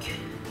dipstick.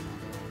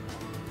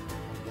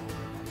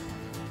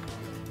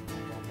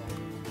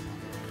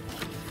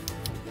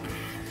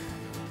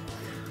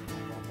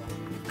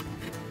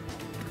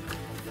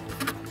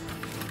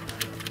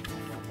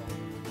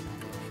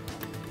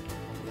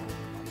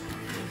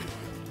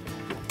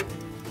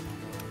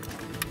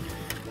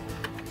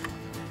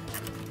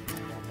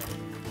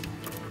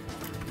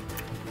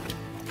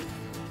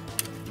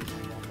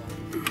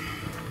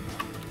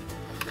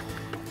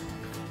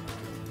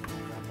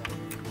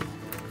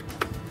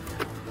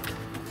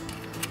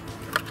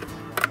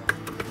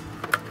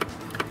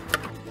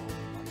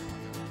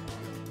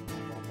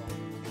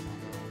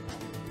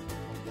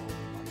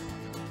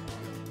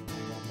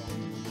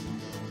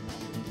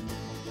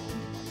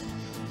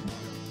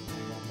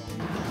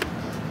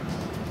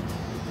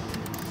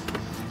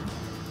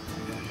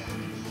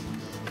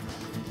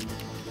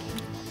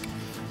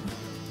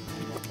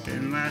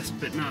 And last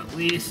but not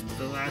least,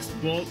 the last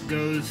bolt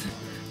goes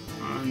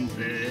on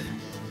the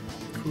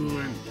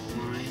coolant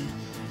line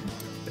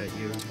that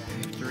you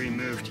have to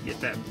remove to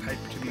get that pipe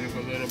to move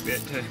a little bit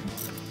to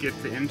get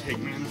the intake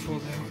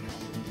manifold out.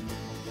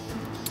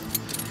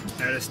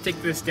 Now to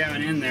stick this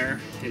down in there,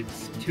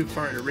 it's too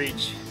far to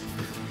reach,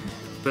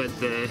 but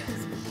the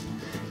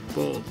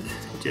bolt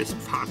just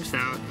pops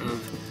out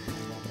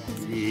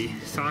of the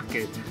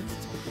socket.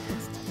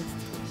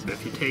 So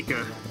if you take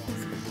a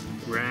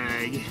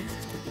rag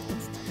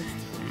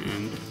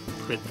and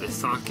put the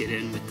socket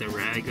in with the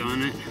rag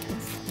on it,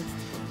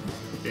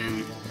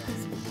 then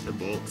the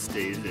bolt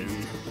stays in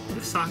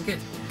the socket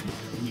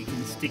and you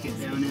can stick it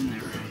down in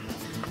there.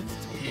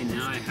 Okay,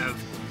 now I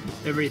have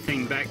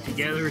everything back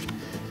together.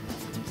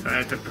 So I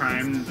have to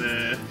prime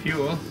the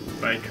fuel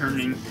by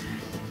turning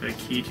the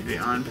key to the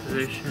on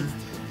position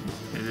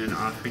and then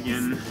off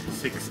again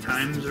 6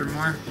 times or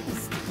more.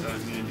 So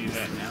I'm going to do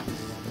that now.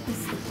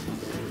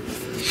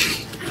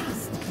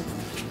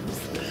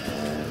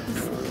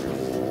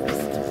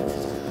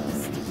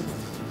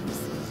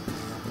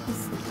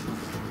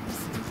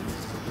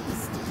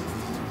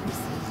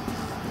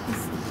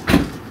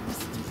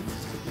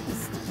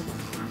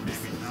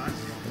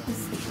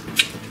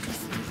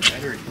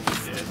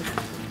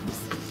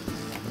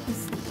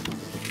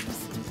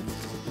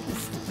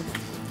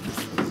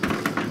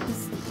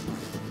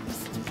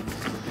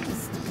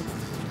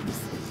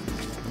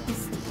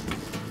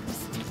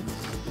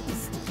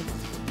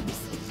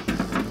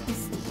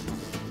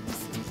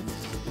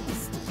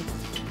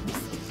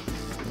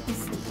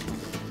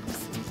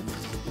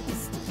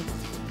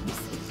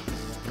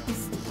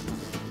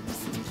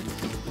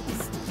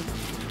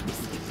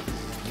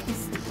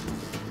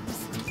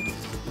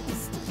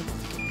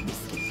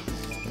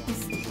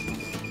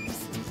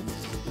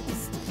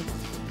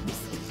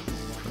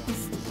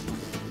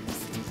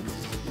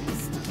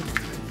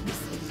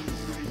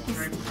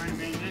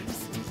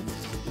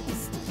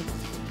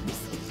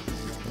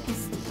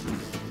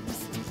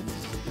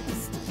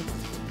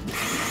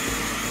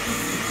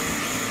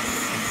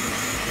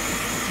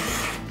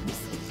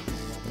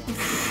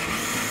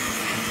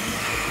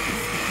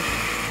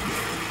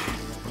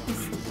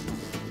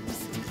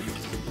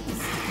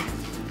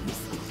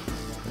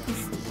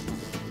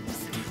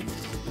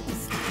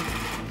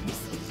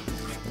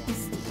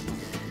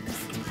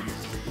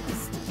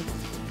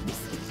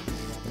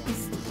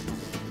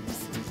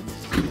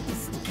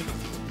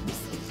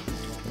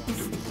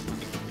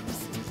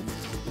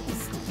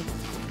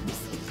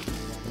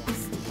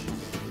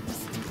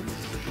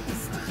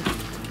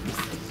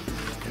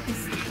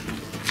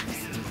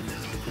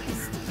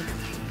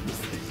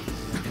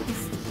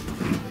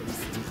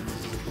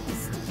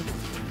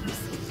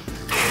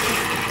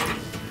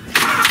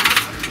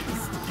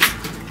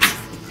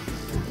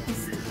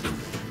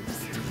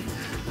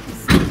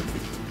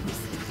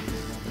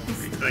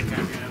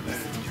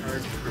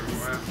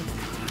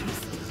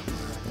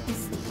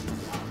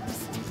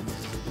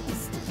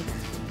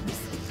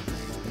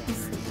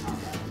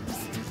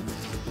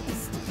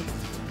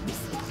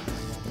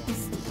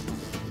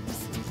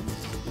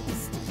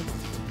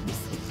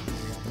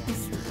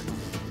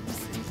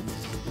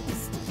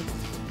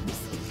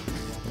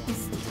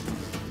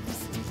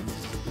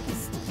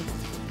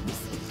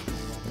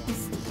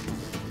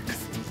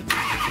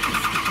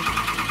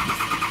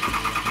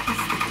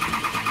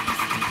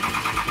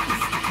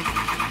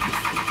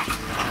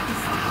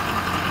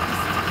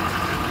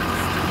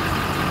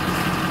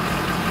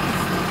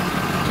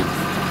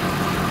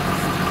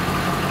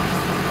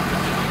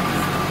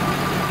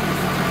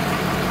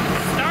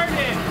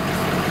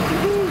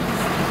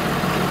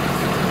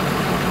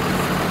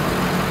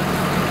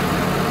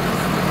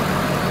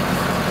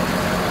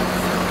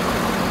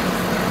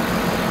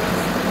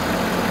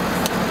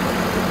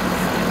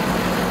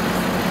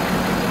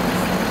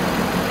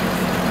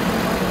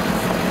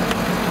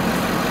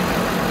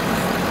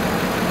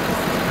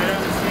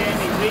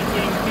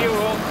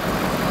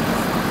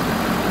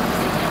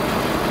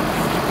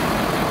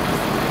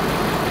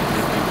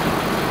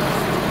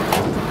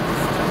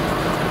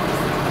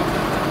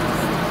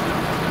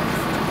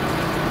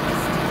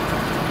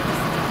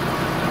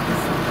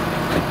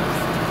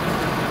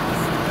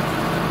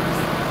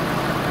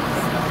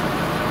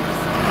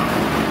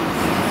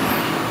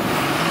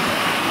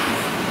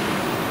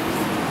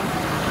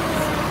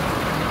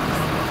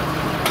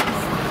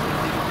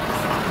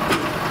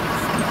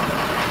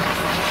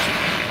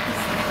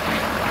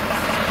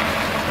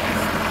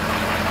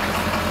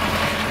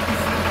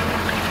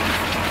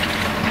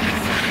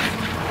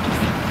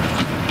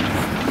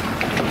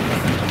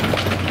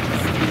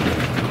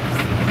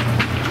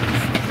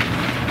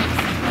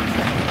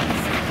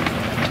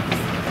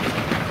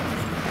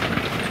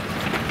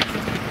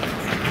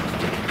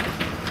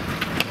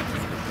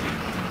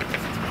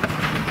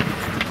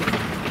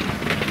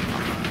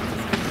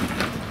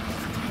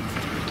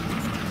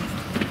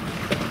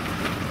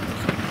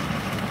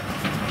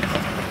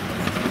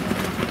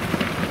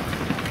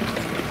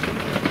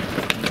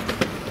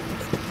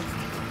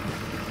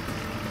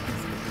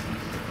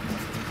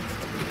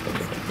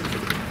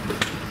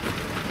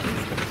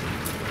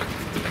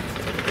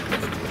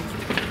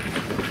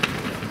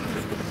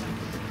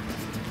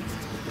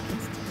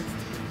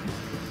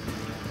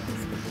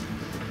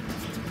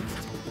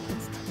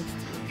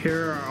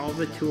 here are all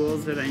the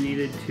tools that I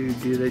needed to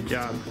do the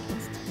job.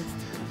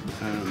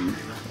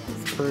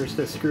 First,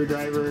 a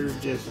screwdriver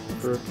just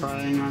for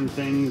prying on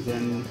things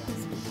and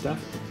stuff.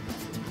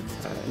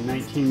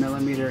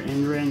 19mm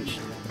end wrench.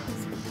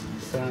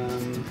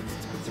 Some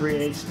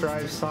 3/8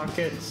 drive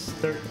sockets.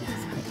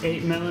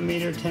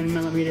 8mm,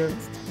 10mm,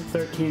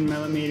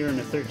 13mm, and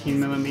a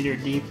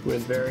 13mm deep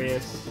with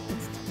various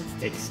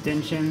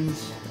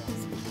extensions.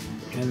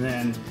 And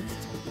then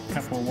a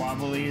couple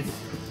wobblies.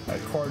 A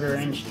 1/4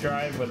 inch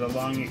drive with a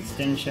long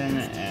extension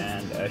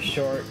and a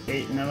short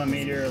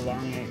 8mm, a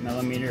long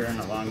 8mm, and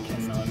a long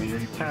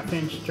 10mm. 1/2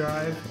 inch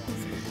drive.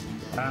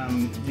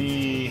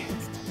 The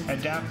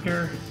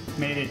adapter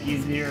made it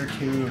easier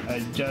to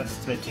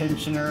adjust the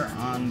tensioner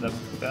on the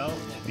belt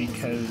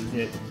because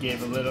it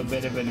gave a little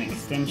bit of an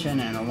extension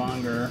and a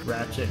longer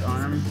ratchet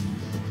arm.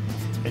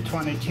 A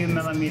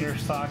 22mm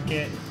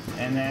socket,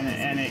 and then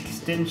an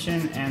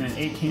extension and an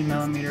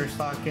 18mm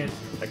socket.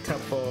 A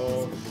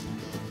couple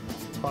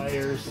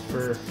pliers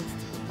for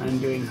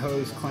undoing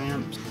hose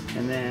clamps,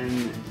 and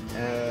then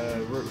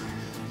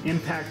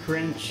impact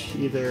wrench,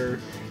 either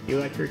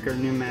electric or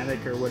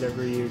pneumatic or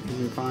whatever you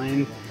can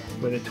find,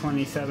 with a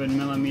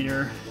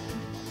 27mm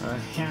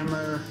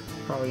hammer.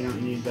 Probably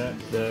don't need that.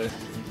 The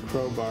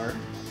crowbar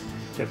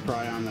to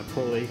pry on the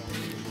pulley,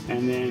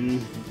 and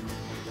then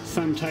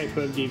some type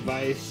of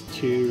device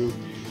to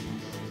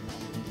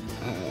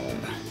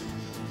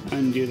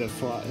undo the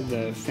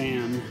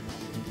fan.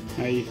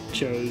 I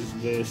chose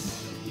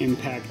this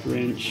impact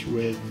wrench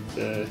with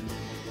the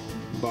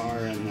bar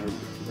and the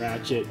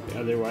ratchet.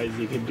 Otherwise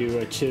you could do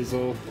a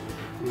chisel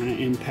on an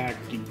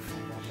impact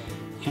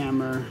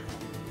hammer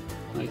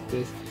like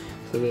this.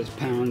 So this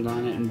pounds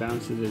on it and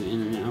bounces it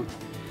in and out.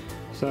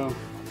 So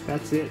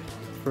that's it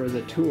for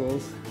the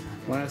tools.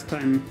 Last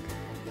time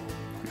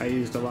I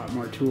used a lot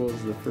more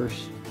tools the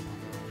first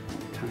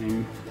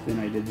time than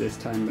I did this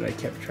time, but I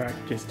kept track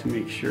just to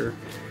make sure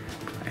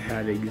I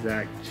had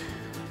exact